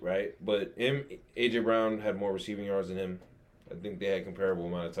beast, right? But AJ Brown had more receiving yards than him. I think they had comparable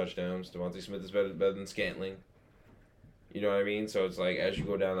amount of touchdowns. Devontae Smith is better than Scantling. You know what I mean? So it's like as you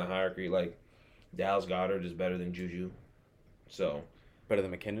go down the hierarchy, like Dallas Goedert is better than Juju. So Better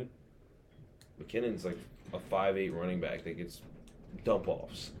than McKinnon? McKinnon's like a 5'8" running back that gets dump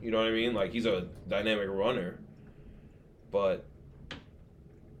offs. You know what I mean? Like he's a dynamic runner, but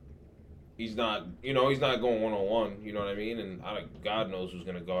he's not. He's not going 1-on-1. You know what I mean? And God knows who's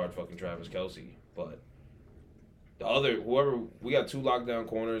gonna guard fucking Travis Kelce. But the whoever we got, 2 lockdown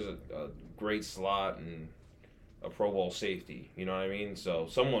corners, a great slot, and a Pro Bowl safety. You know what I mean? So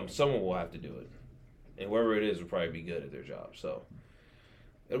someone will have to do it, and whoever it is will probably be good at their job. So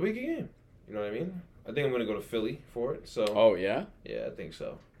it'll be a good game. You know what I mean? I think I'm gonna go to Philly for it. So Oh, yeah? yeah, I think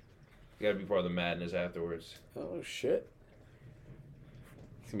so. You gotta be part of the madness afterwards. Oh, shit.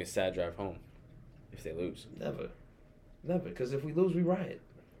 It's going to be a sad drive home if they lose. Never. Because if we lose, we riot,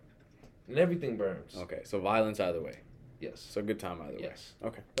 and everything burns. Okay, so violence either way. Yes. So good time either Yes. way.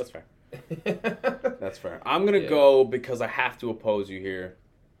 Okay, that's fair. That's fair. I'm going to Yeah. go because I have to oppose you here.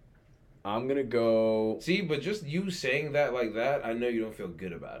 I'm going to go... See, but just you saying that like that, I know you don't feel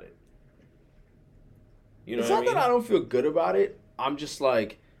good about it. You know It's what not I mean? that I don't feel good about it. I'm just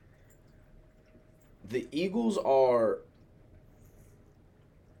like... The Eagles are...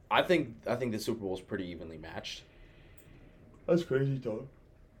 I think the Super Bowl is pretty evenly matched. That's crazy talk.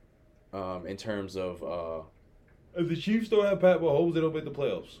 In terms of... If the Chiefs don't have Pat Mahomes, they don't make the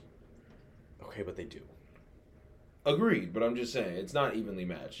playoffs. Okay, but they do. Agreed, but I'm just saying it's not evenly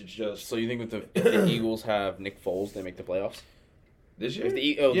matched. It's just So you think if the Eagles have Nick Foles, they make the playoffs? this year. If the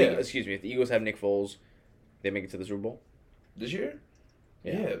yeah, excuse me, if the Eagles have Nick Foles, they make it to the Super Bowl? this year.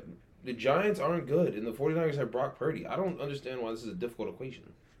 Yeah. Yeah, the Giants aren't good, and the 49ers have Brock Purdy. I don't understand why this is a difficult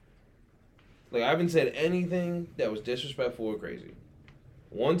equation. Like I haven't said anything that was disrespectful or crazy.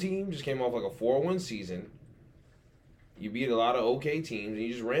 One team just came off like a 4-1 season. You beat a lot of okay teams, and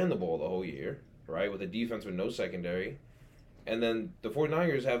you just ran the ball the whole year, right? With a defense with no secondary. And then the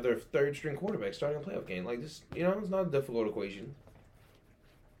 49ers have their third-string quarterback starting a playoff game. Like this, it's not a difficult equation.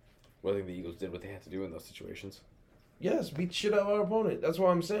 Well, I think the Eagles did what they had to do in those situations. Yes, beat the shit out of our opponent. That's what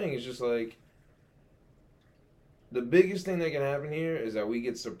I'm saying. It's just like the biggest thing that can happen here is that we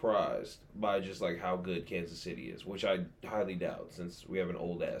get surprised by just like how good Kansas City is, which I highly doubt since we have an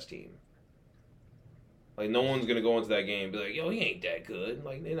old ass team. Like no one's gonna go into that game and be like, "Yo, he ain't that good."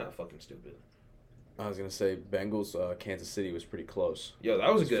 Like they're not fucking stupid. I was gonna say Bengals, Kansas City was pretty close. Yo,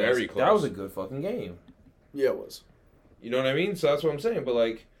 that was a It's good. very That close. was a good fucking game. Yeah, it was. You know what I mean? So that's what I'm saying. But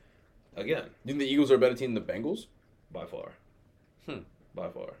like, again, You think the Eagles are a better team than the Bengals? by far. By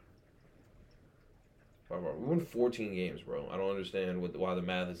far. By far. We won 14 games, bro. I don't understand why the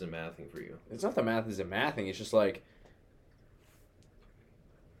math isn't mathing for you. It's not the math isn't mathing. It's just like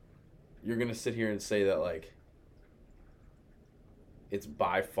you're gonna sit here and say that like It's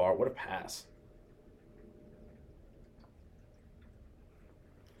by far what a pass.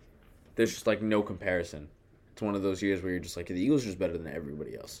 There's just like no comparison. It's one of those years where you're just like the Eagles are just better than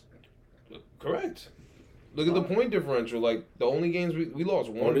everybody else. Correct. Look at the point differential. Like the only games we lost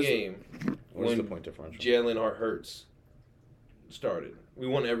one game. What's the point differential? Jalen Hurts started. We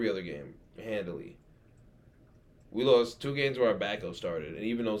won every other game handily. We lost 2 games where our backup started, and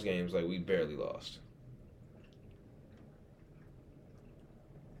even those games, like we barely lost.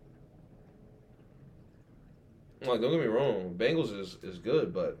 Like, don't get me wrong, Bengals is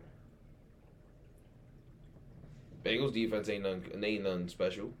good, but Bengals defense ain't nothing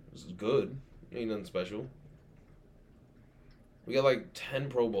special. This is good. Ain't nothing special. We got like 10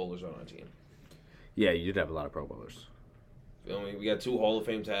 Pro Bowlers on our team. Yeah, you did have a lot of Pro Bowlers. Feel me? We got 2 Hall of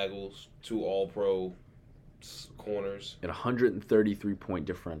Fame tackles, 2 All Pro corners. At 133-point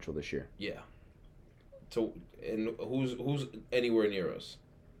differential this year. Yeah. So, and who's anywhere near us?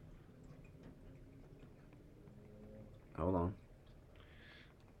 Hold on.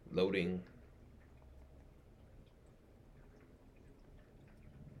 Loading.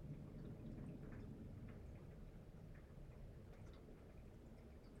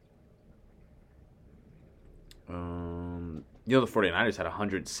 You know the 49ers had a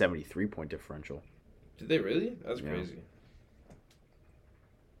 173-point differential. Did they really? That's Yeah. crazy.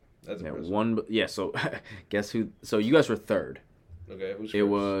 That's Yeah, impressive. so guess who? So you guys were third. Okay, who's It first?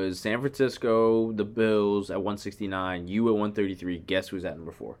 was San Francisco, the Bills at 169, you at 133. Guess who's at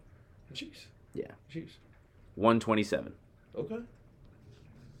number 4? Chiefs. Yeah. Chiefs. 127. Okay.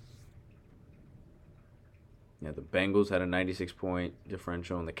 Yeah, the Bengals had a 96-point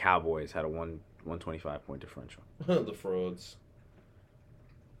differential, and the Cowboys had a 125-point differential. The frauds.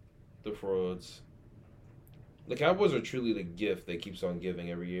 The frauds. The Cowboys are truly the gift that keeps on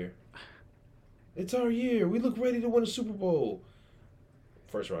giving every year. It's our year. We look ready to win a Super Bowl.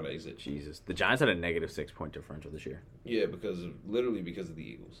 First round exit. Jesus. The Giants had a negative 6-point differential this year. Yeah, because of the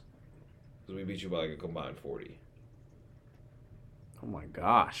Eagles. Because we beat you by like a combined 40. Oh my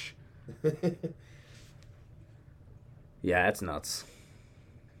gosh. Yeah, that's nuts.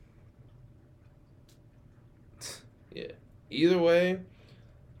 Yeah. Either way,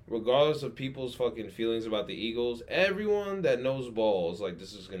 regardless of people's fucking feelings about the Eagles, everyone that knows ball is like,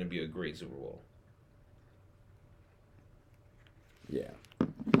 this is going to be a great Super Bowl. Yeah.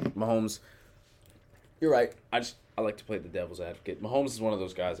 Mahomes, you're right. I like to play the devil's advocate. Mahomes is one of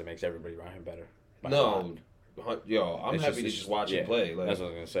those guys that makes everybody around him better. by a lot. Yo, I'm happy to just watch him play. Like, that's what I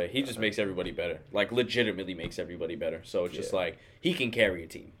was going to say. He just makes everybody better. Like, legitimately makes everybody better. So it's just like, he can carry a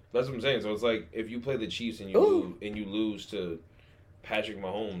team. That's what I'm saying. So it's like, if you play the Chiefs and Ooh. you lose to Patrick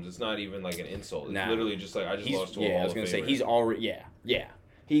Mahomes, it's not even like an insult. It's Nah. literally just like, I just lost to a Hall I was of going to say, Famer. he's already,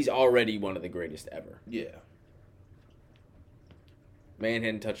 he's already one of the greatest ever. Yeah. Man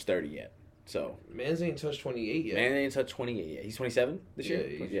hadn't touched 30 yet. So, Mans ain't touched 28 yet. man ain't touched 28 yet. He's 27 this year?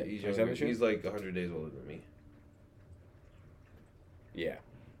 He's 27 younger. this year? He's like 100 days older than me. Yeah.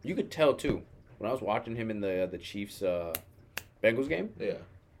 You could tell, too. When I was watching him in the Chiefs Bengals game, Yeah.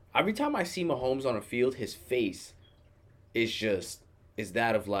 every time I see Mahomes on a field, his face is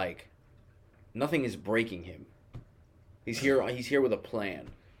that of like, nothing is breaking him. He's here with a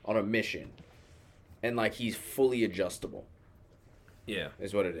plan, on a mission. And like, he's fully adjustable, Yeah.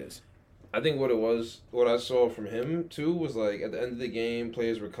 is what it is. I think what I saw from him too was like at the end of the game,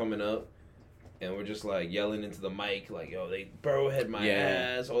 players were coming up and we're just like yelling into the mic, like, yo, they Burrowhead my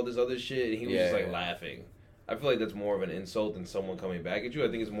ass, all this other shit. And he was just like laughing. I feel like that's more of an insult than someone coming back at you. I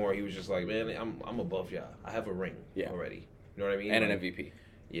think it's more he was just like, man, I'm above y'all. I have a ring already. You know what I mean? And like, an MVP.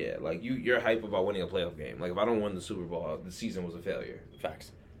 Yeah, like you're hype about winning a playoff game. Like if I don't win the Super Bowl, the season was a failure.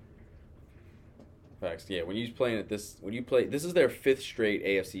 Facts. Yeah, this is their 5th straight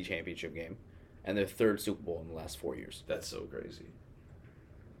AFC Championship game, and their 3rd Super Bowl in the last 4 years. That's so crazy.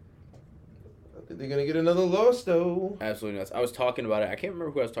 I think they're gonna get another loss though. Absolutely nuts. I was talking about it. I can't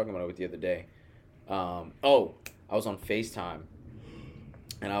remember who I was talking about it with the other day. I was on FaceTime,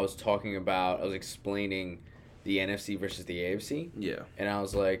 and I was explaining the NFC versus the AFC. Yeah. And I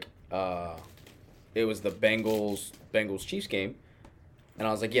was like, it was the Bengals Chiefs game, and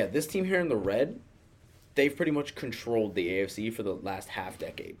I was like, yeah, this team here in the red, they've pretty much controlled the AFC for the last half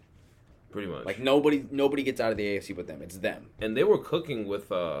decade. Pretty much. Like nobody gets out of the AFC but them. It's them. And they were cooking with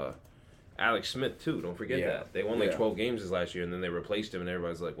Alex Smith too. Don't forget Yeah. that they won like 12 games this last year, and then they replaced him, and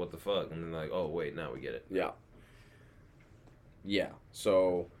everybody's like, "What the fuck?" And then like, "Oh wait, now we get it." Yeah. Yeah.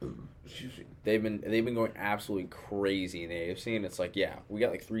 So they've been going absolutely crazy in the AFC, and it's like, yeah, we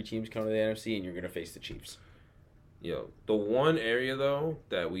got like 3 teams coming to the NFC, and you're gonna face the Chiefs. Yo, the one area though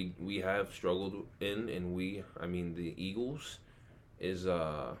that we have struggled in, and I mean the Eagles, is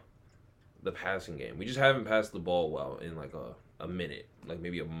the passing game. We just haven't passed the ball well in like a minute, like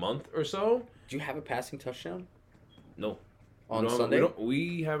maybe a month or so. Do you have a passing touchdown? No. On Sunday?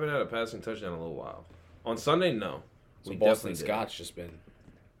 We haven't had a passing touchdown in a little while. On Sunday, no. So We Boston definitely did. Scott's just been...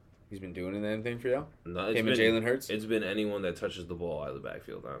 He's been doing anything for you? No, Him and Jalen Hurts? It's been anyone that touches the ball out of the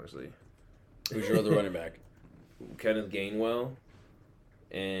backfield, honestly. Who's your other running back? Kenneth Gainwell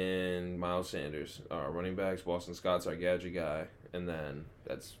and Miles Sanders are our running backs. Boston Scott's our gadget guy, and then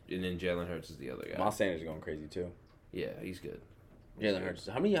Jalen Hurts is the other guy. Miles Sanders is going crazy too. Yeah, he's good. Jalen Hurts.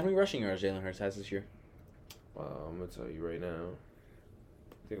 How many rushing yards Jalen Hurts has this year? I'm gonna tell you right now.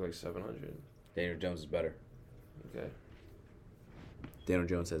 I think like 700. Daniel Jones is better. Okay. Daniel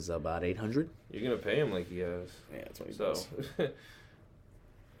Jones has about 800. You're gonna pay him like he has. Yeah, that's what he So. does.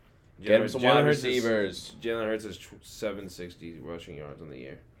 Get him some wide receivers. Jalen Hurts has 760 rushing yards on the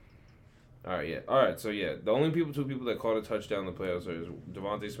year. All right, yeah. All right, so yeah, the only two people that caught a touchdown in the playoffs are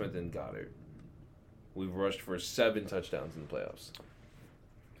Devontae Smith and Goddard. We've rushed for 7 touchdowns in the playoffs.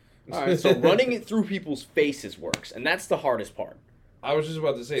 All right, so running it through people's faces works, and that's the hardest part. I was just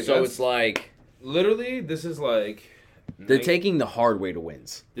about to say. So it's like literally this is like they're taking the hard way to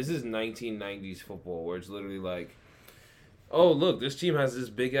wins. This is 1990s football where it's literally like, oh look, this team has this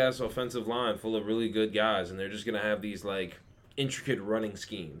big ass offensive line full of really good guys, and they're just gonna have these like intricate running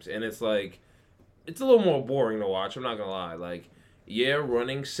schemes, and it's like it's a little more boring to watch. I'm not gonna lie. Like, yeah,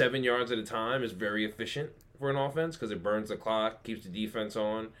 running 7 yards at a time is very efficient for an offense because it burns the clock, keeps the defense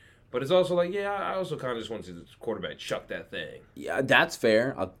on. But it's also like, yeah, I also kind of just want to see the quarterback chuck that thing. Yeah, that's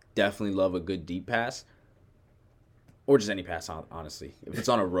fair. I'll definitely love a good deep pass. Or just any pass, honestly. If it's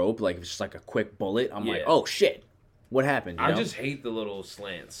on a rope, like if it's just like a quick bullet, I'm like, oh, shit. What happened? You know? I just hate the little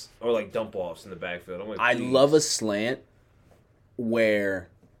slants or like dump offs in the backfield. I'm like, I please. love a slant where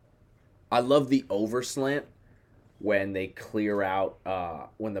I love the over slant when they clear out,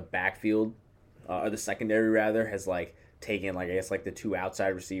 when the backfield, or the secondary rather, has like taken like I guess like the 2 outside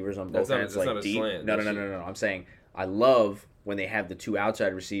receivers on both ends like deep. No. I'm saying I love when they have the 2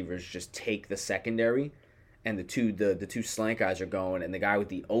 outside receivers just take the secondary, and the two slant guys are going, and the guy with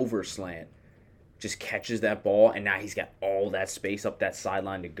the over slant just catches that ball, and now he's got all that space up that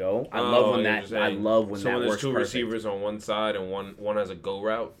sideline to go. I love when that. I love when that when works. There's 2 perfect. receivers on one side and one has a go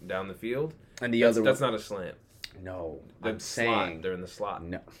route down the field, and the that's not a slant. No, I'm saying they're in the slot.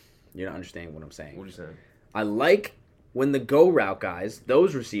 No, you're not understanding what I'm saying. What are you saying? I like when the go route guys,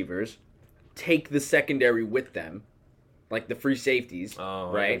 those receivers, take the secondary with them, like the free safeties,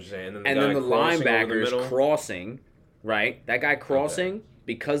 right? And then the linebackers crossing, right? That guy crossing,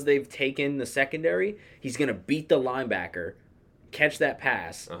 because they've taken the secondary, he's going to beat the linebacker, catch that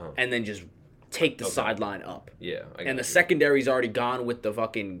pass, and then just take the sideline up. Yeah. And the secondary's already gone with the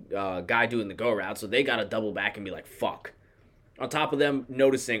fucking guy doing the go route, so they got to double back and be like, fuck. On top of them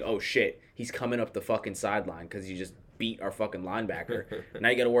noticing, oh shit, he's coming up the fucking sideline because he just beat our fucking linebacker. Now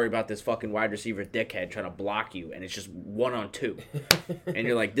you got to worry about this fucking wide receiver dickhead trying to block you, and it's just 1-on-2. And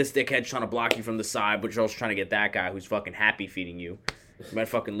you're like, this dickhead's trying to block you from the side, but you're also trying to get that guy who's fucking happy feeding you. You might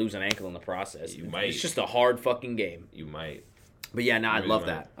fucking lose an ankle in the process. You might. It's just a hard fucking game. You might. But yeah, I love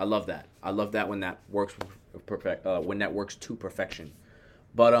that. I love that. I love that when that works when that works to perfection.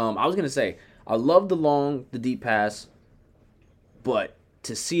 But I was gonna say, I love the deep pass, but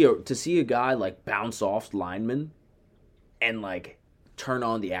to see a guy like bounce off linemen and like turn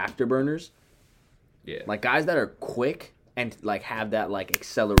on the afterburners, like guys that are quick and like have that like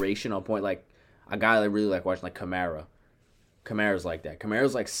acceleration on point, like a guy that I really like watching, like Kamara. Kamara's like that.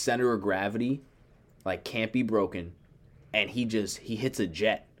 Kamara's like center of gravity, like can't be broken, and he hits a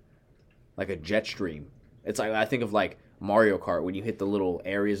jet, like a jet stream. It's like I think of like Mario Kart when you hit the little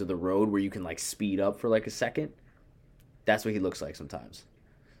areas of the road where you can like speed up for like a second. That's what he looks like sometimes.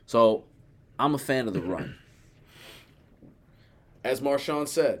 So I'm a fan of the run. As Marshawn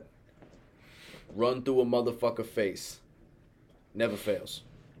said, run through a motherfucker face. Never fails.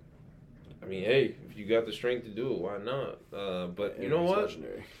 I mean, hey, if you got the strength to do it, why not? But you know what?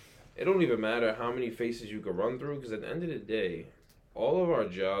 Legendary. It don't even matter how many faces you can run through, because at the end of the day, all of our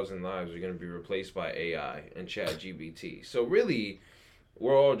jobs and lives are going to be replaced by AI and ChatGPT. So really,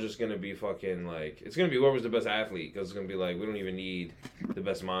 we're all just going to be fucking like, it's going to be whoever's the best athlete, because it's going to be like, we don't even need the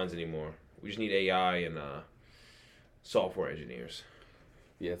best minds anymore. We just need AI and software engineers.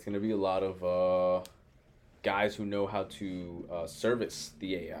 Yeah, it's going to be a lot of guys who know how to service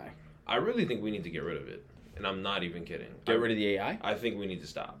the AI. I really think we need to get rid of it, and I'm not even kidding. Get rid of the AI? I think we need to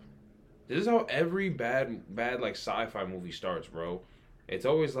stop. This is how every bad like sci-fi movie starts, bro. It's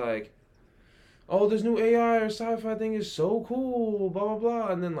always like, oh, this new AI or sci-fi thing is so cool, blah blah blah,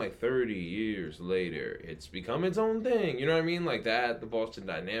 and then like 30 years later, it's become its own thing. You know what I mean? Like that, the Boston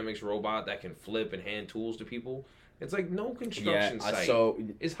Dynamics robot that can flip and hand tools to people. It's like no construction site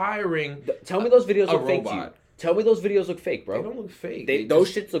is hiring tell me those videos a look fake to you. robot. Tell me those videos look fake, bro. They don't look fake.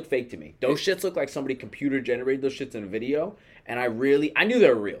 Those shits look fake to me. Those shits look like somebody computer generated those shits in a video, and I knew they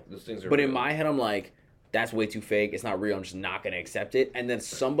were real. Those things are but real. in my head, I'm like, that's way too fake. It's not real. I'm just not gonna accept it. And then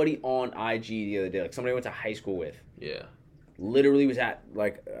somebody on IG the other day, like somebody I went to high school with, Yeah. literally was at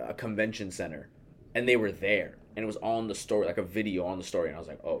like a convention center, and they were there, and it was on the story, like a video on the story, and I was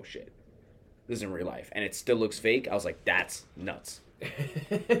like, oh shit, this is in real life, and it still looks fake. I was like, that's nuts.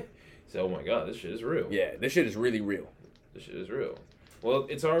 So, oh my god, this shit is real. Yeah, this shit is really real. This shit is real. Well,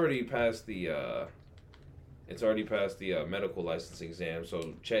 it's already past the medical licensing exam. So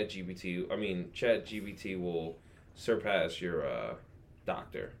ChatGPT will surpass your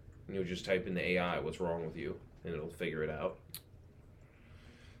doctor. And you'll just type in the AI what's wrong with you, and it'll figure it out.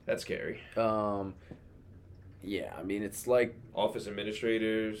 That's scary. Yeah, I mean, it's like Office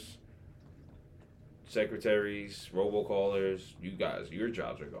administrators, secretaries, robocallers, you guys, your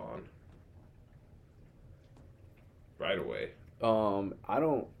jobs are gone. Right away. I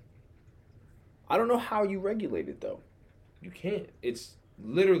don't know how you regulate it though. You can't. It's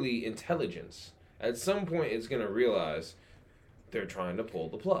literally intelligence. At some point, it's gonna realize they're trying to pull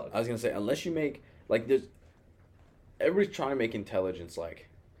the plug. I was gonna say, unless you make like everybody's trying to make intelligence like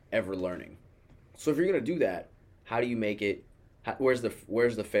ever learning. So if you're gonna do that, how do you make it? Where's the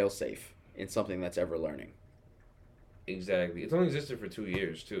fail safe in something that's ever learning? Exactly. It's only existed for 2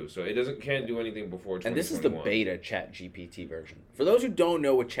 years too, so it can't do anything before 2021. And this is the beta ChatGPT version. For those who don't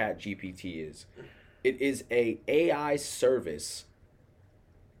know what ChatGPT is, it is a AI service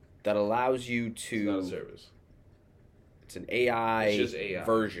that allows you to. It's not a service. It's an AI, It's just AI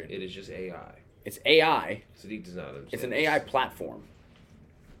version. It is just AI. It's AI. Sadiq does not understand. It's an this. AI platform.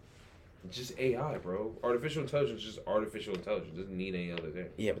 It's just AI, bro. Artificial intelligence is just artificial intelligence. It doesn't need any other thing.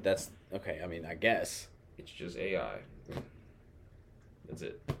 Yeah, but that's okay. I mean, I guess. It's just AI. That's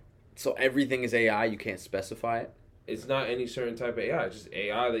it. So everything is AI. You can't specify it. It's not any certain type of AI. It's just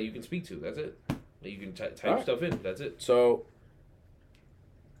AI that you can speak to. That's it. That you can type Alright. stuff in. That's it. So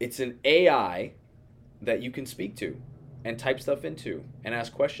it's an AI that you can speak to and type stuff into and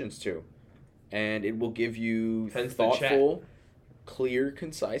ask questions to, and it will give you Hence the thoughtful, clear,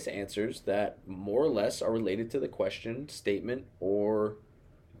 concise answers that more or less are related to the question, statement, or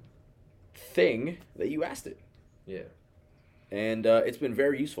thing that you asked it. Yeah. And it's been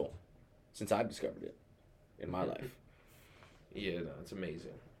very useful since I've discovered it in my life. Yeah, no, it's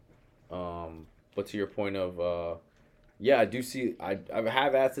amazing. But to your point of, yeah, I do see, I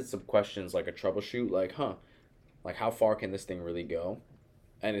have asked it some questions like a troubleshoot, like, like how far can this thing really go?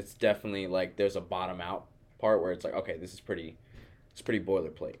 And it's definitely like there's a bottom out part where it's like, okay, it's pretty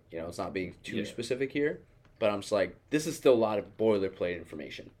boilerplate. You know, it's not being too specific here, but I'm just like, this is still a lot of boilerplate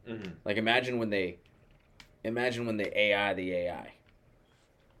information. Mm-hmm. Like imagine when they AI the AI,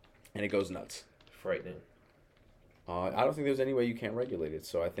 and it goes nuts. Frightening. I don't think there's any way you can't regulate it,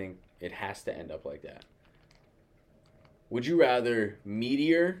 so I think it has to end up like that. Would you rather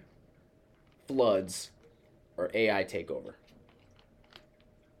meteor, floods, or AI takeover?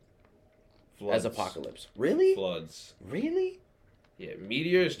 Floods. As apocalypse. Really? Floods. Really? Yeah,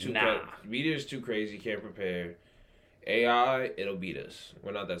 meteors too. Nah. Meteors too crazy. Can't prepare. AI, it'll beat us.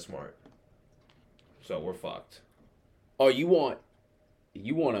 We're not that smart. So we're fucked. Oh, you want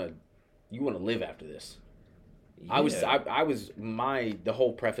to live after this? Yeah. The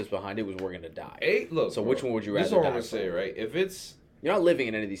whole preface behind it was we're gonna die. Hey, look. So bro, which one would you rather This is what die I'm gonna for? say, right? If it's, You're not living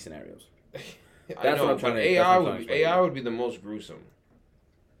in any of these scenarios. I know, what I'm trying but to- AI that's what I'm would trying to AI explain. would be the most gruesome.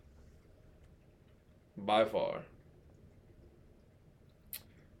 By far.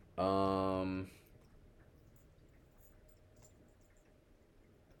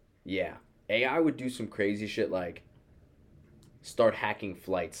 Yeah. AI would do some crazy shit like start hacking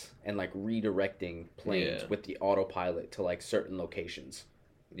flights and like redirecting planes Yeah. with the autopilot to like certain locations.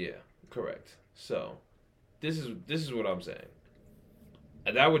 Yeah, correct. So, this is what I'm saying.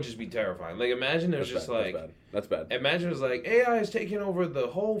 And that would just be terrifying. Like, imagine there's just like, That's bad. imagine it's like AI is taking over the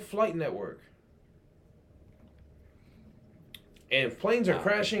whole flight network, and planes are Wow.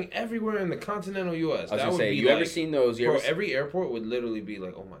 crashing everywhere in the continental U.S. I was That gonna would say, be you like, ever seen those? bro, every airport would literally be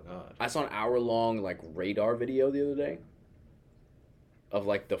like, oh my god. I saw an hour-long like radar video the other day of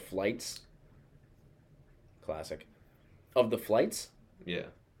like the flights. Classic. Of the flights, Yeah,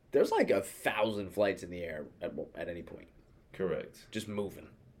 there's like 1,000 flights in the air at any point, correct. just moving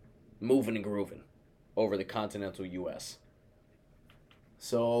and grooving over the continental U.S.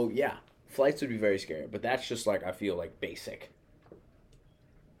 So yeah, flights would be very scary, but that's just like I feel like basic.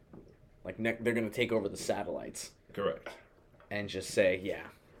 Like they're gonna take over the satellites Correct. and just say, yeah,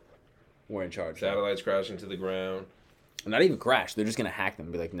 we're in charge. Satellites crashing to the ground. Not even crash. They're just gonna hack them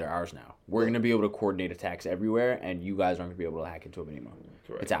and be like, they're ours now. We're gonna be able to coordinate attacks everywhere, and you guys aren't gonna be able to hack into them anymore.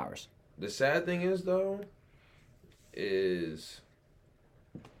 Correct. It's ours. The sad thing is, though, is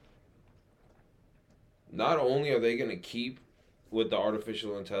not only are they going to keep with the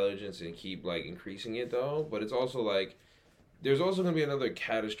artificial intelligence and keep, like, increasing it, though, but it's also, like, there's also going to be another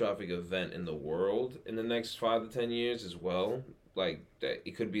catastrophic event in the world in the next 5 to 10 years as well. Like, that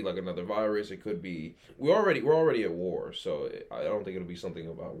it could be, like, another virus. It could be... We're already at war, so I don't think it'll be something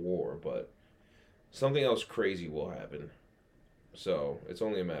about war, but something else crazy will happen. So, it's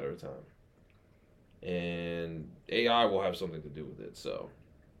only a matter of time. And AI will have something to do with it, so...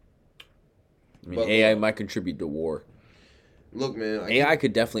 I mean, AI might contribute to war. Look, man... AI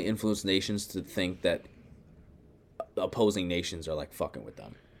could definitely influence nations to think that opposing nations are, like, fucking with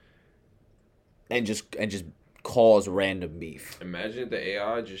them. And just cause random beef. Imagine if the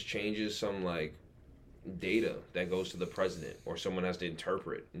AI just changes some, like, data that goes to the president, or someone has to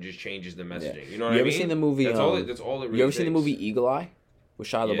interpret and just changes the messaging. Yeah. You know what I mean? You ever seen the movie? That's all it really You ever seen the takes. movie Eagle Eye with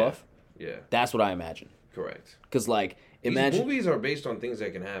Shia LaBeouf? Yeah. That's what I imagine. Correct. Because like, These imagine movies are based on things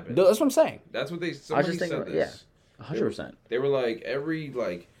that can happen. that's what I'm saying. That's what they. I was Somebody just thinking, said this. 100%. They were like every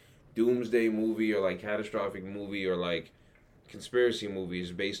like doomsday movie or like catastrophic movie or like conspiracy movie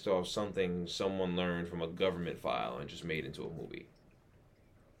is based off something someone learned from a government file and just made into a movie.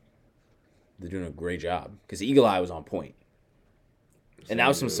 They're doing a great job because Eagle Eye was on point, and that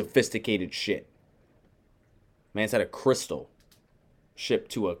was some sophisticated shit. Man's had a crystal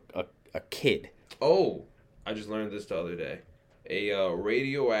shipped to a kid. Oh, I just learned this the other day. A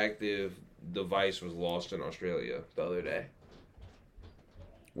radioactive device was lost in Australia the other day.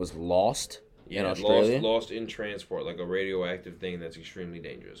 Was lost in Australia? Lost in transport, like a radioactive thing that's extremely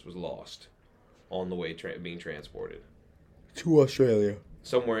dangerous, was lost on the way being transported. To Australia.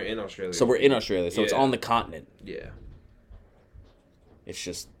 Somewhere in Australia. So we're in Australia, so it's Yeah. on the continent. Yeah, It's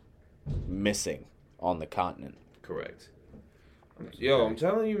just missing on the continent. correct. Yo, I'm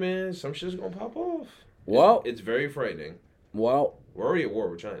telling you, man, some shit's gonna pop off. Well, It's very frightening. well, We're already at war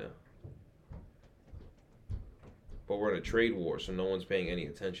with China. But we're in a trade war, so no one's paying any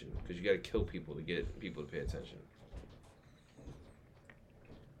attention. Because you gotta kill people to get people to pay attention.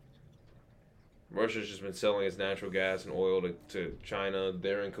 Russia's just been selling its natural gas and oil to China.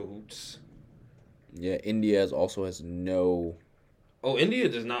 They're in cahoots. yeah, India also has no Oh, India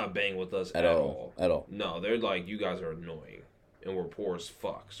does not bang with us at all. At all. No, they're like, you guys are annoying. And we're poor as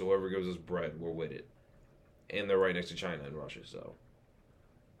fuck. So whoever gives us bread, we're with it. And they're right next to China and Russia, so.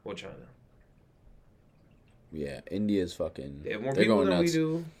 Well, China. Yeah, India's fucking. They have more they're people going than nuts. we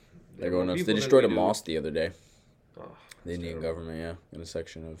do. They're going nuts. They destroyed a mosque the other day. Oh, The Indian terrible. government, yeah, in a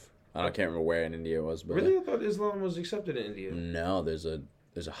section of I can't remember where in India it was, but Really? I thought Islam was accepted in India. no, there's a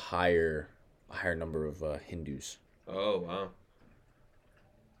higher number of Hindus, Oh, wow.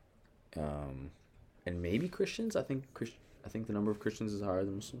 and maybe Christians. I think the number of Christians is higher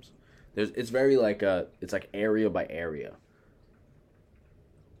than Muslims. It's very like it's like area by area.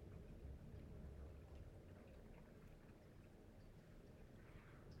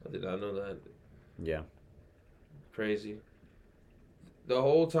 I did not know that. Yeah, Crazy. The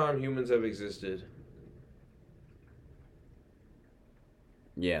whole time humans have existed.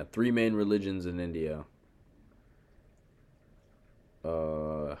 yeah. 3 main religions in India.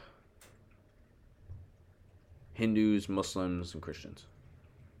 Hindus, Muslims, and Christians.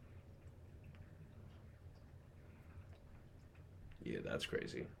 Yeah, that's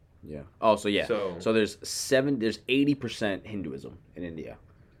crazy. Yeah. Oh, so yeah. So- So there's 80% Hinduism in India.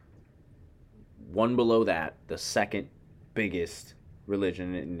 One below that, the second biggest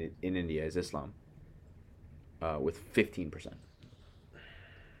religion in India is Islam, with 15%.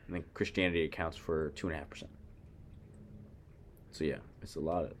 And then Christianity accounts for 2.5%. So yeah, it's a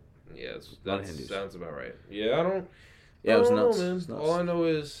lot of. Yeah, lot of that Hindus. sounds about right. Yeah, I don't. Yeah, it was I don't nuts. know, man. It was nuts. All I know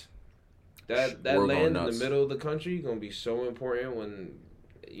is that We're going land in the nuts. middle of the country gonna be so important when,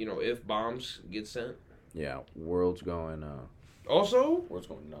 if bombs get sent. Yeah, world's going Also,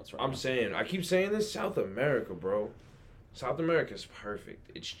 nuts right I'm now. saying, I keep saying this, South America, bro. South America is perfect.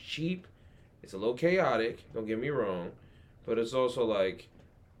 It's cheap. It's a little chaotic, don't get me wrong. But it's also like,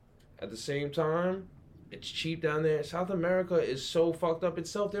 at the same time, it's cheap down there. South America is so fucked up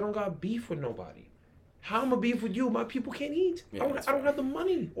itself, they don't got beef with nobody. How am I beef with you? My people can't eat. Yeah, that's I don't right. have the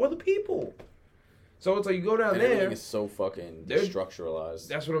money or the people. So it's like you go down And there. everything is so fucking They're- destructuralized.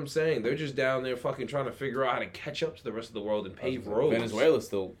 That's what I'm saying. They're just down there fucking trying to figure out how to catch up to the rest of the world and pave roads. Venezuela's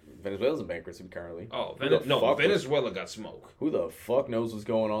still Venezuela's in bankruptcy currently. Oh, Who the fuck Venezuela got smoke. Who the fuck knows what's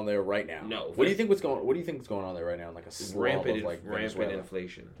going on there right now? No. What do you think what's going? What do you think is going on there right now? In like a slum of like Rampant Venezuela?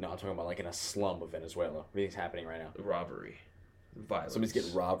 inflation. No, I'm talking about like in a slum of Venezuela. What do you think's happening right now? Robbery. Violence. Somebody's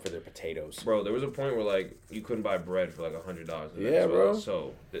getting robbed for their potatoes. Bro, there was a point where like you couldn't buy bread for like $100. Yeah, bro.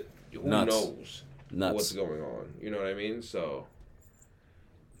 So who Nuts. knows Nuts. what's going on? You know what I mean? So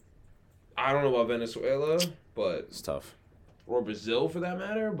I don't know about Venezuela, but It's tough. or Brazil for that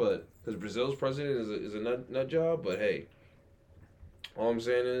matter, but because Brazil's president is a nut job. But hey, all I'm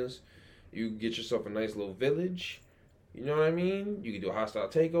saying is you get yourself a nice little village. You know what I mean? You can do a hostile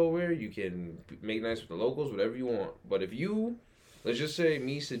takeover. You can make nice with the locals, whatever you want. But if you, let's just say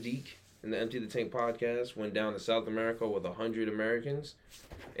me, Sadiq, and the Empty the Tank podcast went down to South America with 100 Americans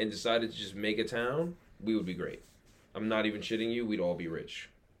and decided to just make a town, we would be great. I'm not even shitting you. We'd all be rich.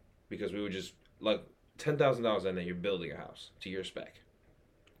 Because we would just, like, $10,000 in there, you're building a house to your spec.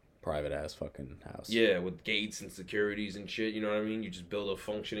 Private ass fucking house. Yeah, with gates and securities and shit, you know what I mean? You just build a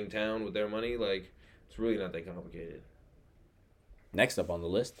functioning town with their money. Like, it's really not that complicated. Next up on the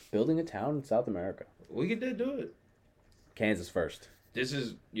list, building a town in South America. We could do it. Kansas first. This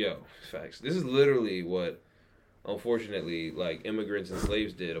is, facts. This is literally what, unfortunately, like, immigrants and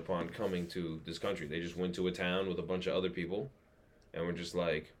slaves did upon coming to this country. They just went to a town with a bunch of other people, and were just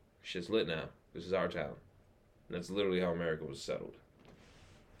like, shit's lit now. This is our town. And that's literally how America was settled.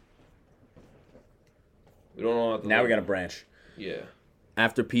 We don't know how to Now we got a branch. Yeah.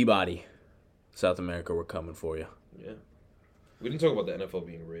 After Peabody, South America, we're coming for you. Yeah. We didn't talk about the NFL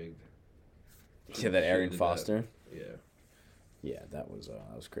being rigged. Yeah, that Arian Should've did Foster. that. Yeah. Yeah, that was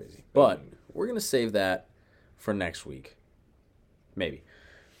crazy. But we're gonna save that for next week, maybe.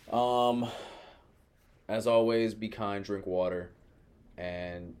 As always, be kind, drink water,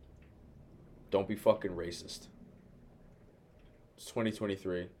 and don't be fucking racist. It's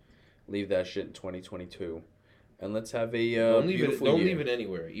 2023. Leave that shit in 2022, and let's have a Don't leave beautiful it. Don't year. leave it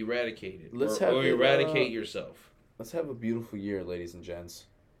anywhere. Eradicate it. Let's or have it, eradicate yourself. Let's have a beautiful year, ladies and gents.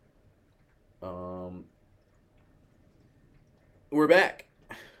 We're back.